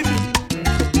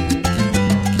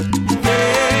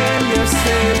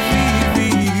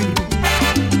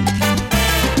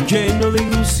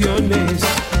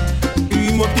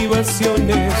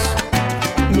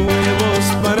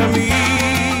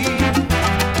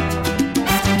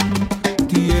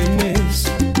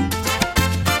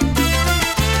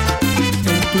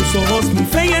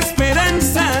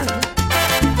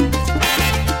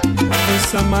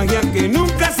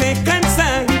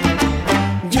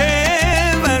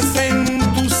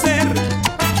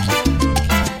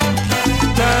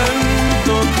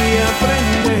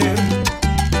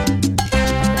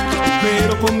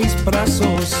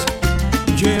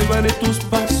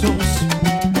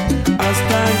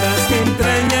las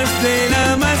entrañas de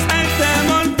la más alta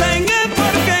montaña,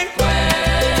 porque tú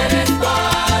eres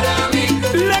para mí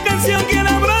la canción que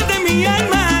enamoró de mi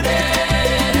alma.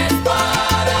 Eres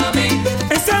para mí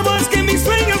Esa voz que en mis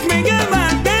sueños me llama.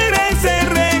 Eres el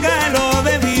regalo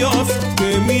de Dios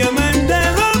que me ha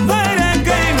mandado para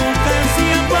que nunca se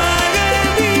apague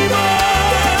mi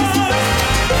voz.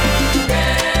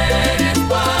 Eres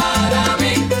para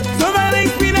mí Toda la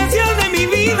inspiración de mi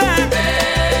vida.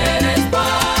 Eres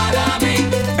para mí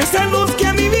Esa luz que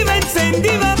a mi vida ha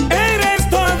encendido. Eres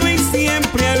todo y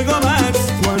siempre algo más.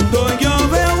 Cuando yo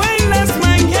veo en las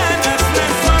mañanas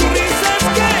las sonrisas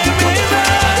que me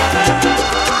das.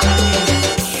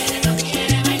 No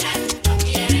quiere bailar, no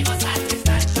quiere gozar,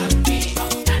 estar conmigo.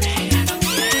 La negra no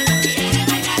quiere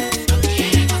bailar, no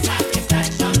quiere gozar, estar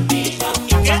conmigo.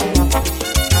 ¿Y qué?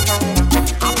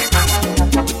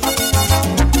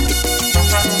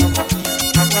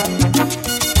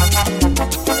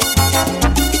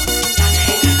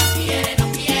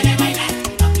 No quiere bailar,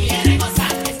 no quiere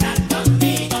gozar, estar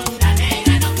conmigo. La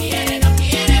negra no quiere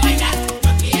bailar,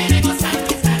 no quiere gozar,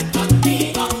 estar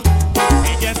conmigo.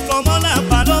 Ella es como la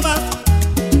paloma,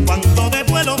 cuando de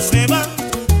vuelo se va.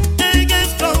 Ella es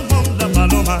como la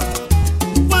paloma,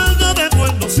 cuando de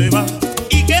vuelo se va.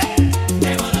 ¿Y qué?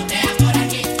 Revolotea por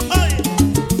aquí, Oye,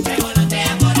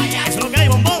 revolotea por allá, eso es lo que hay,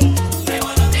 bombón.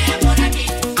 revolotea por aquí,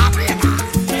 Aprieta.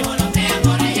 revolotea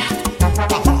por allá.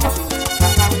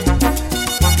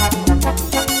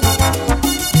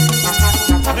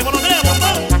 Revolotea,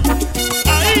 bombón.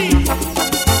 Ahí.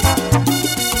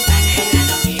 La negra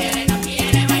no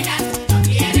quiere bailar, no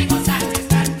quiere gozar,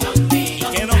 estar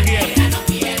conmigo. ¿Qué no quiere? La negra no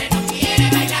quiere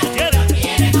bailar, ¿Quiere? no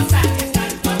quiere gozar,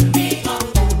 estar conmigo.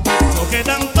 Yo que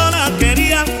tanto la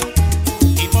quería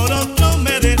y por otro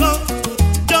me dejó.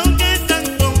 Yo que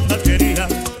tanto la quería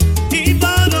y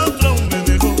por otro me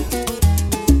dejó.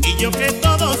 Y yo que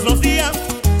todos los días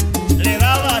le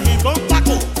daba y con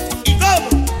Paco. ¿Y cómo?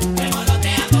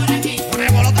 Revolotea por aquí,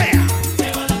 Revolotea.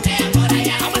 revolotea por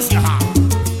allá, A ver si ajá.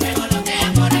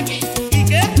 revolotea por aquí, ¿Y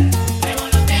qué?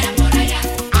 revolotea por allá,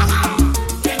 Ajá.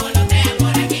 revolotea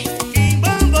por aquí,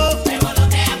 Quimbombo.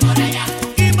 revolotea por allá,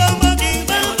 Quimbombo,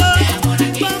 quimbombo.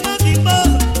 Quimbombo,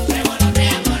 quimbombo.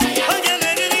 revolotea por allá. Oye,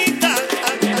 negrita.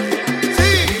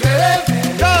 Sí, veré,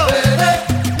 yo veré,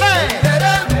 me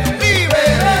veré, mi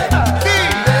veré, sí,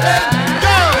 veré,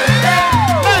 yo veré,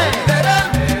 me veré,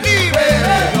 mi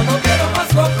veré. Yo no quiero más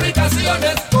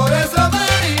complicaciones. Por eso me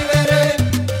liberé,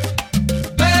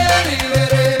 me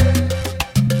liberé,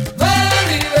 me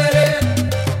liberé.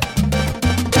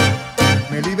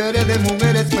 Me liberé de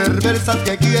mujeres perversas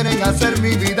que quieren hacer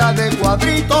mi vida de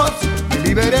cuadritos. Me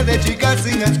liberé de chicas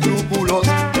sin escrúpulos.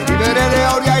 Me liberé de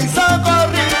Aurea y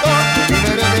Socorrito. Me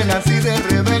liberé de Nancy, de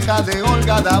Rebeca, de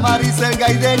Olga, Damaris,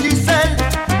 Elga y de Giselle.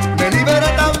 Me liberé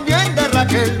también de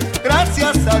Raquel.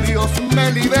 Gracias a Dios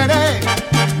me liberé.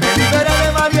 Me liberé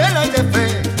de Mariela y de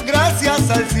Fe. Gracias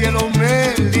al cielo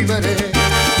me liberé.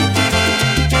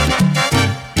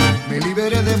 Me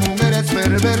liberé de mujeres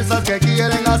perversas que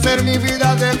quieren hacer mi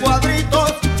vida de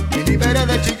cuadritos. Me liberé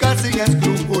de chicas sin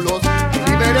escrúpulos.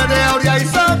 Me liberé de Aurea y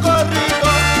Socorrito.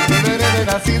 Me liberé de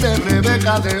Nancy, de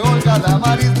Rebeca, de Olga,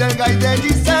 Damaris, de Elga y de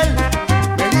Giselle.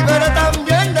 Me liberé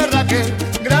también de Raquel.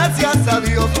 Gracias a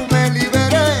Dios me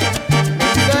liberé. Me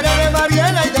liberé de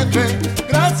Mariela y de Fe.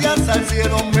 Gracias al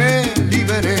cielo me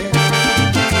liberé.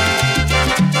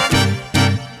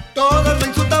 Todos me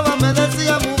insultaban, me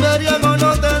decían mujeriego,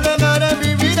 no te dejaré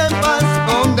vivir en paz.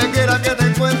 Donde quiera que te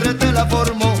encuentres te la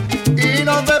formo y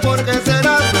no sé por qué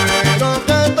será, pero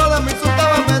que todos me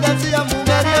insultaban, me decían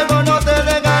mujeriego, no te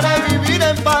dejaré vivir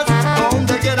en paz.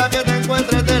 Donde quiera que te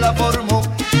encuentres te la formo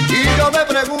y yo me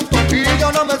pregunto y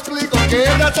yo no me explico qué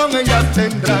razón ellas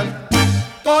tendrán.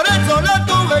 Por eso lo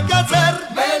tuve que hacer.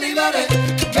 Me liberé,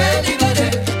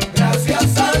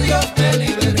 gracias a Dios me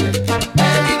liberé.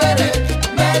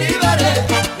 Me liberé,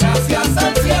 gracias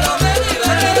al cielo me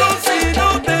liberé. Pero si no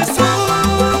te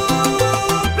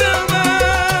supe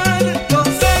amar, yo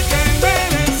sé que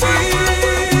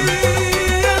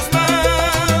merecías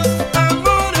más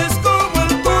amores como el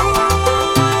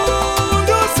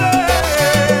tuyo. Sé,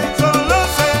 solo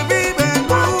se vive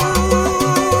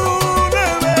una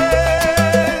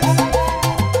vez.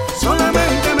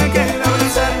 Solamente me queda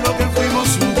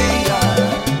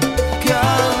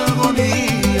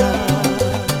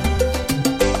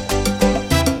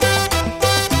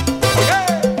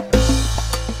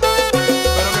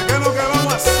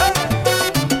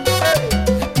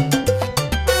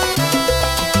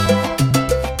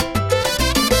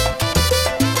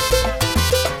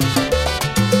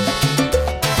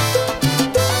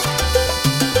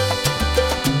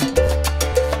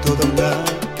toda la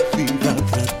vida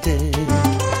traté de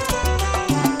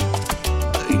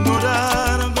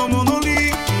ignorar cómo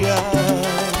dolías,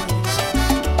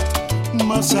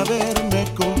 mas haberme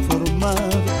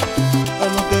conformado a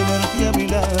no tenerte a mi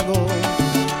lado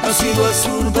ha sido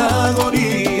absurda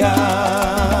agonía.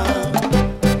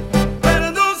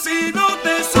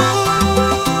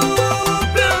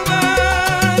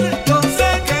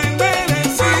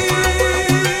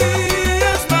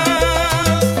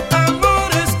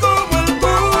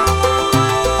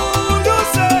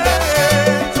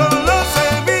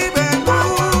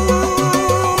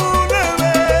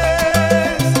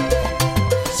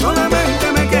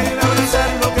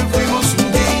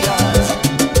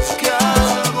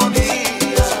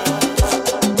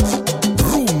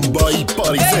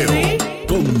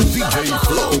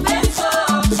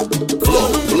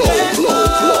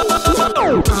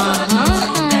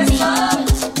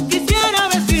 Quisiera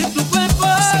vestir tu cuerpo.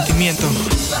 Sentimiento.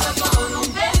 Con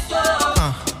un beso.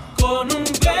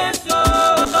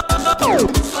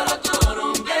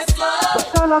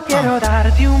 Solo quiero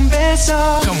darte un beso.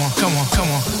 ¿Cómo?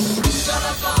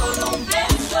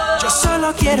 Yo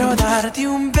solo quiero darte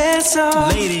un beso.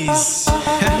 Ladies.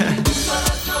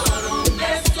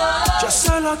 Yo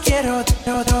solo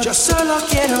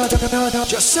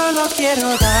quiero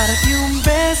darte un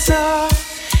beso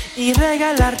y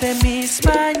regalarte mis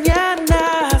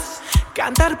mañanas,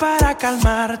 cantar para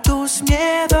calmar tus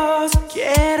miedos.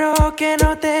 Quiero que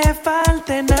no te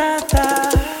falte nada.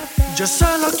 Yo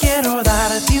solo quiero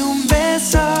darte un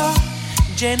beso,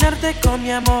 llenarte con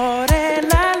mi amor el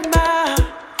alma,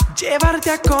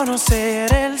 llevarte a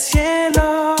conocer el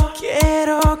cielo.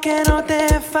 Quiero que no te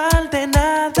falte nada.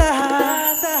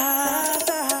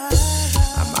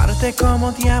 Amarte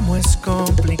como te amo es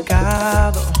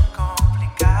complicado.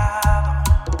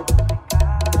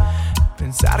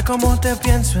 Pensar como te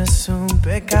pienso es un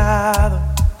pecado.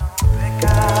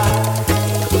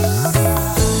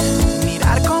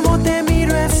 Mirar como te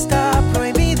miro está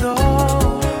prohibido.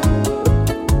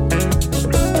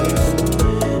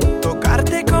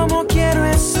 Tocarte como quiero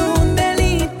es un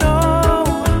delito.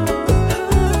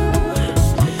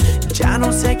 Ya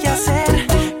no sé qué hacer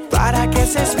para que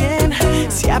seas bien.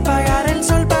 Si apagar el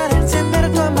sol para encender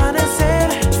tu amanecer,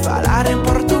 hablar en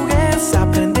portugués,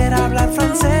 aprender a hablar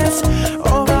francés,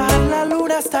 o bajar la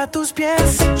luna hasta tus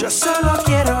pies. Yo solo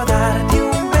quiero darte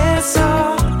un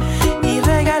beso y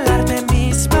regalarte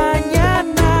mis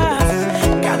mañanas,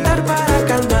 cantar para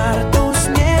calmar tus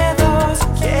miedos.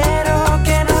 Quiero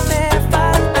que no te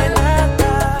falte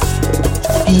nada.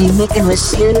 Dime que no es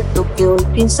cierto que hoy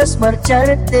piensas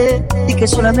marcharte y que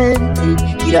solamente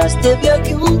irás de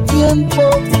viaje un tiempo.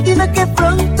 Dime que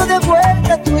pronto de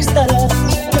vuelta tú estarás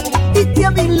y que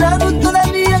a mi lado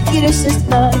todavía quieres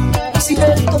estar. Y si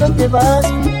del todo te vas,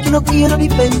 yo no quiero ni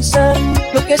pensar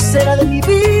lo que será de mi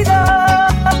vida.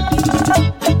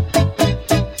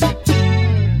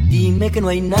 Dime que no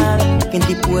hay nada que en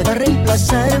ti pueda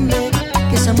reemplazarme,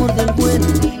 que es amor del bueno,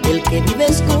 el que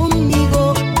vives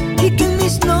conmigo, y que en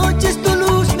mis noches tu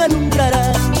luz me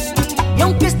alumbrará. Y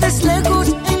aunque estés lejos,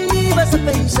 en mí vas a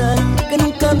pensar que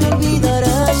nunca me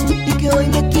olvidarás y que hoy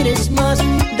me quieres más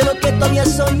de lo que tú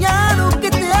habías soñado, que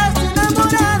te has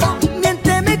enamorado.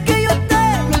 Miénteme que yo te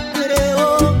lo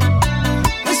creo,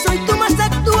 que soy tu más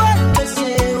actual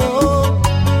deseo.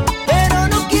 Pero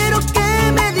no quiero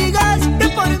que me digas que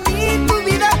por mí tu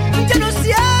vida ya no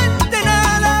siente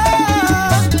nada.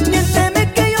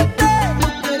 Miénteme que yo te lo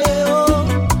creo,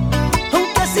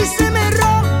 aunque así se me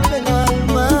rompe el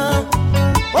alma,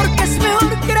 porque es mejor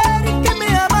creer que me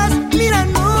amas. Mira,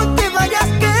 no te vayas,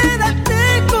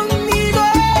 quédate conmigo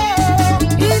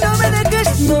y no me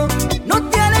dejes, no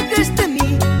te alejes de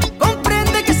mí.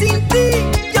 Comprende que sin ti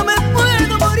yo me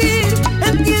puedo morir.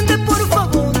 Entiende por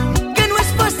favor que no es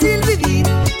fácil vivir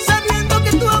sabiendo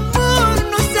que tu amor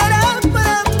no será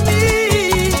para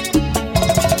mí.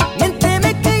 Miénteme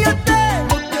que yo te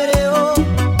lo creo,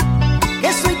 que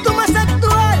soy tu más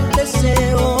actual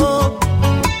deseo.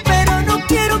 Pero no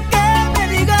quiero que me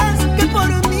digas que por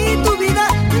mí tu vida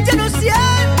ya no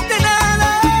siente nada.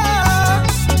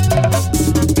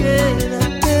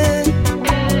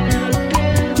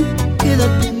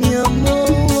 Quédate mi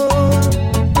amor.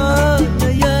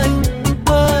 Ay, ay,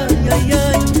 ay,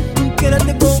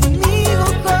 quédate conmigo.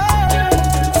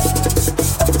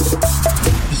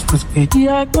 Después que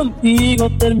ya contigo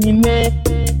terminé,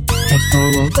 que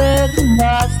todo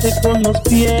derrumbaste con los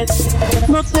pies.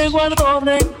 No te guardo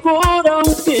rencor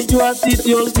aunque yo así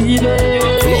te olvidé.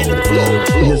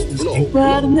 Después que en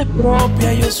carne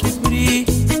propia yo sufrí,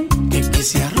 que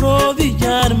quise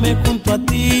arrodillarme junto a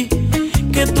ti,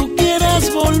 que tú quieras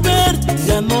quieras volver,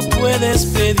 ya no puedes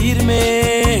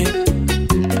pedirme.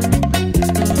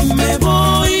 Me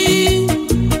voy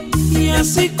y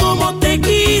así como te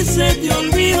quise te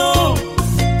olvido,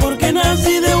 porque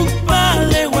nací de un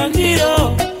padre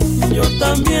guajiro, yo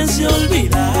también sé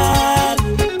olvidar.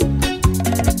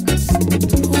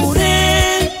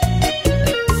 Juré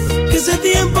que ese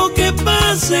tiempo que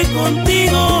pasé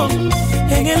contigo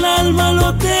en el alma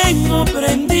lo tengo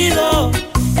prendido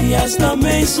y hasta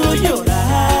me hizo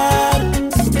llorar.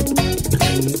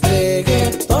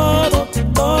 Entregué todo,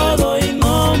 todo y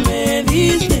no me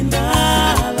diste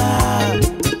nada.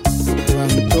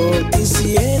 Cuánto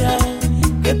quisiera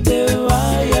que te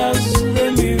vayas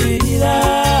de mi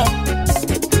vida.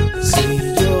 Si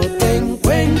yo te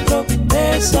encuentro,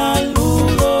 te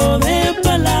saludo de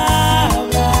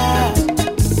palabra.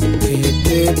 Que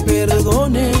te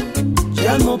perdone,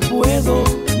 ya no puedo,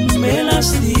 me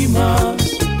lastimas.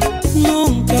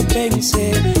 Nunca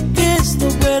pensé que esto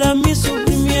fuera mi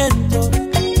sufrimiento.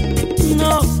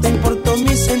 No te importó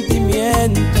mi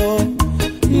sentimiento,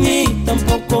 ni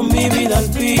tampoco mi vida al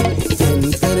fin. Te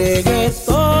entregué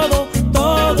todo,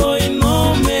 todo y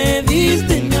no me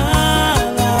diste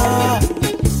nada.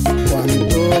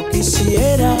 Cuánto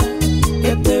quisiera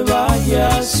que te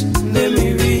vayas de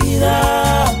mi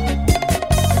vida.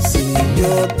 Si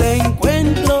yo te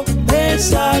encuentro, te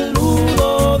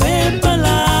saludo de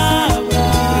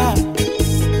palabra.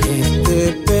 Que te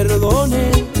perdone,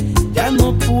 ya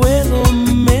no puedo,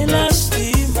 me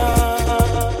lastima.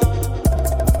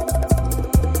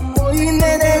 Hoy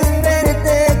me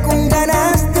desperté con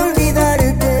ganas de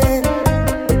olvidarte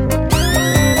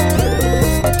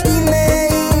y me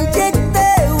inyecté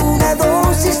una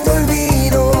dosis de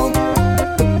olvido.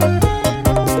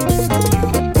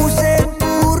 Puse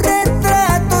tu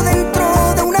retrato dentro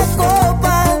de una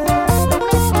copa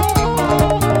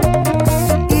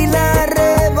y la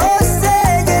rebosé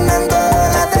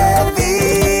llenándola de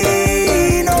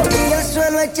vino, y al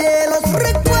suelo eché los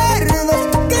recuerdos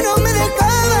que no me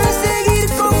dejaban seguir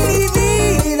con mi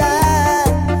vida.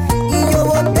 Y yo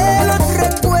boté los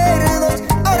recuerdos,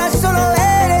 ahora solo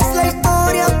eres la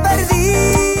historia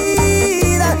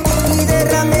perdida. Y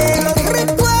derramé los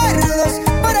recuerdos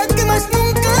para que más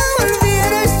nunca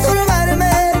volviera a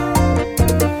estorbarme.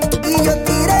 Y yo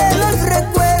tiré los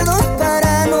recuerdos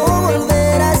para no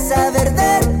volver a saber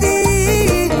de ti,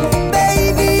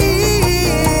 baby.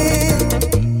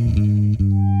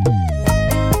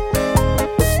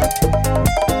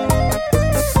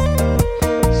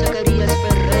 Zacarías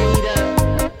Ferreira.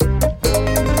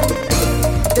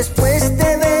 Después de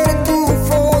ver tu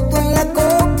foto en la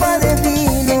copa de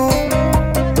vino,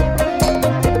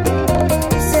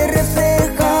 se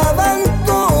reflejaban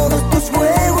todos tus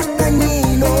juegos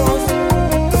dañinos,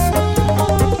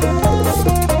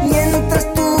 mientras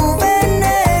tu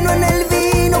veneno en el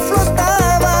vino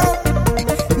flotaba.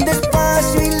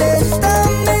 Despacio y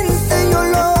lentamente yo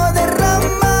lo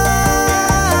derramaba,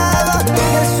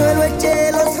 y al suelo eché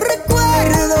los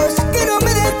recuerdos que no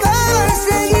me dejaban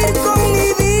seguir con mi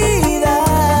vida.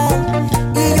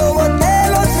 Y yo boté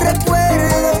los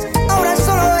recuerdos, ahora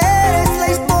solo eres la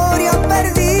historia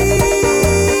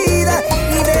perdida.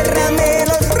 Y derramé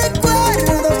los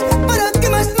recuerdos para que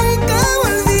más nunca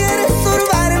volviera a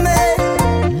estorbarme.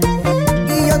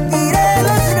 Y yo tiré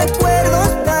los recuerdos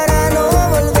para no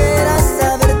volver a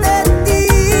saber de ti,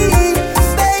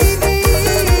 baby.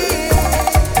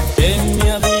 En mi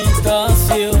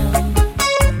habitación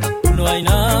no hay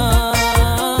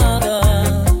nada,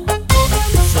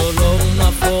 solo una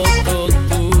foto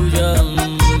tuya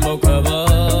boca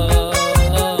abajo,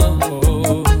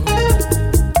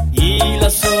 y la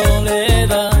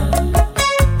soledad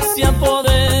se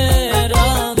apodera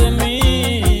de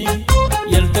mí,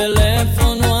 y el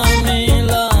teléfono a mi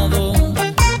lado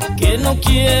que no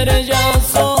quiere ya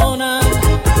sonar.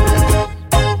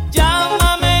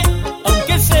 Llámame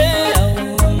aunque sea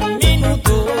un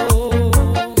minuto.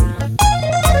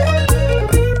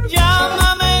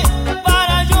 Llámame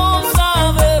para yo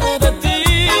saber de ti.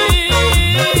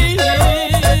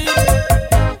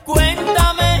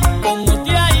 Cuéntame cómo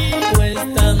te ha ido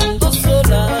estando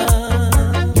sola,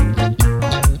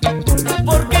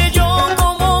 porque yo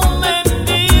como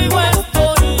mendigo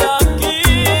estoy aquí.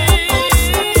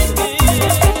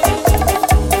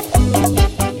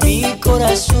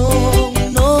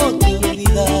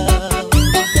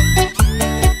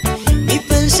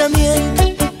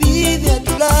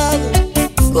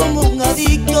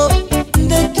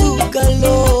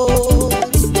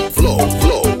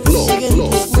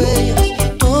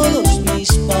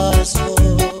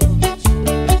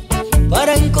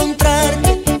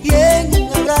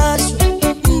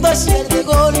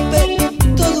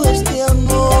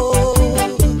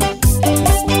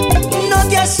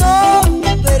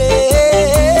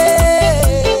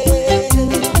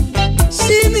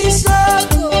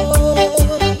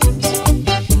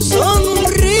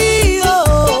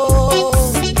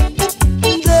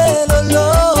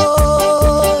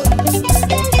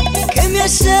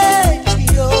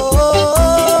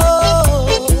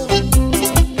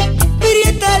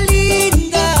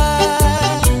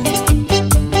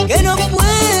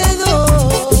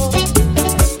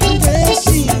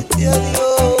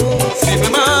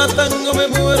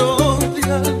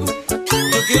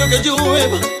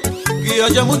 que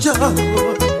haya mucha agua,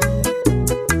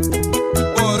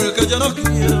 porque yo no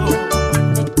quiero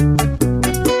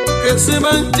que se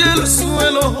manche el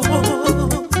suelo,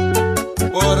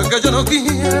 porque yo no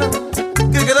quiero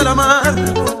que quede el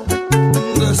amargo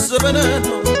de ese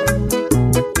veneno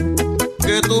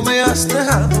que tú me has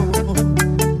dejado.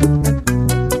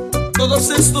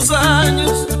 Todos estos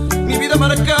años, mi vida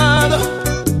marcada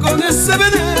con ese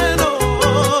veneno.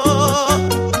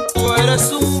 Tú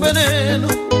eres un veneno,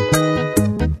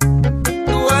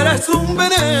 tú eres un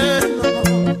veneno.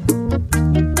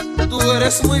 Tú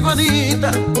eres muy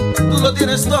bonita, tú lo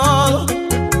tienes todo,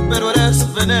 pero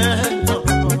eres veneno.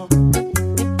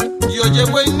 Yo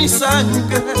llevo en mi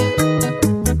sangre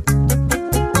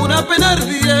una pena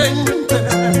ardiente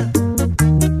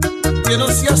que no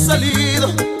se ha salido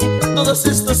todos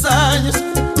estos años,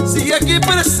 sigue aquí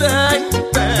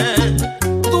presente.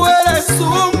 Tú eres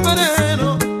un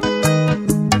veneno,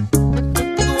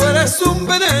 tú eres un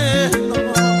veneno.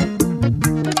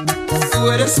 Tú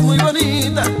eres muy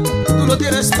bonita, tú lo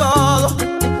tienes todo,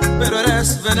 pero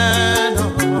eres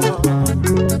veneno.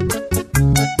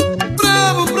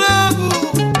 Bravo, bravo.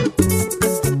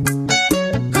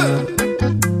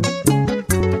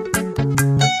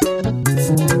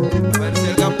 A ver si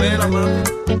el capela, mami.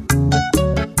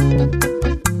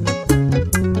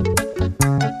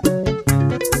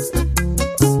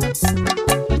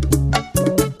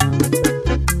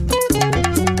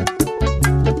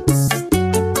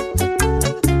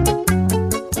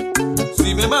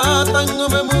 No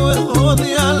me muero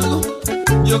de algo,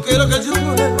 yo quiero que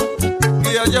llueva,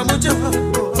 que haya mucha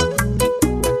agua,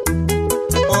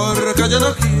 porque yo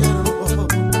no quiero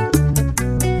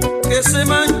que se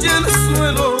manche el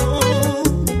suelo,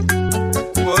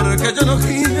 porque yo no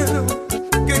quiero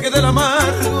que quede el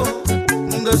amargo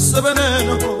de ese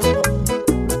veneno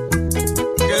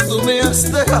que tú me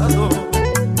has dejado.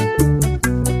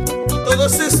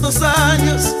 Todos estos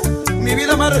años, mi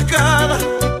vida marcada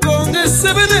con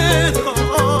ese veneno.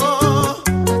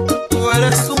 Tú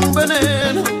eres un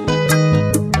veneno,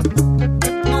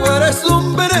 tú eres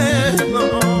un veneno.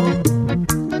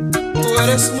 Tú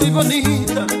eres muy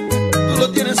bonita, tú lo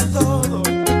tienes todo,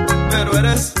 pero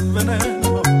eres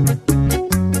veneno.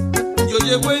 Yo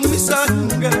llevo en mi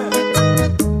sangre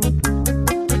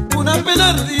una pena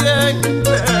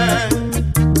ardiente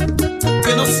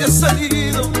que no se ha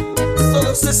salido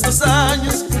todos estos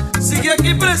años, sigue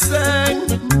aquí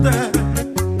presente.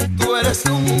 Tú eres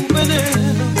un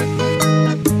veneno,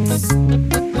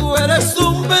 tú eres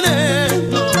un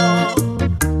veneno.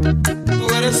 Tú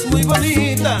eres muy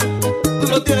bonita, tú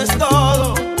lo tienes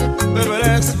todo, pero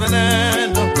eres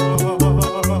veneno.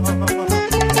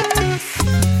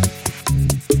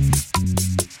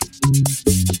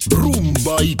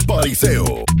 Rumba y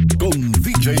pariseo con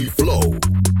DJ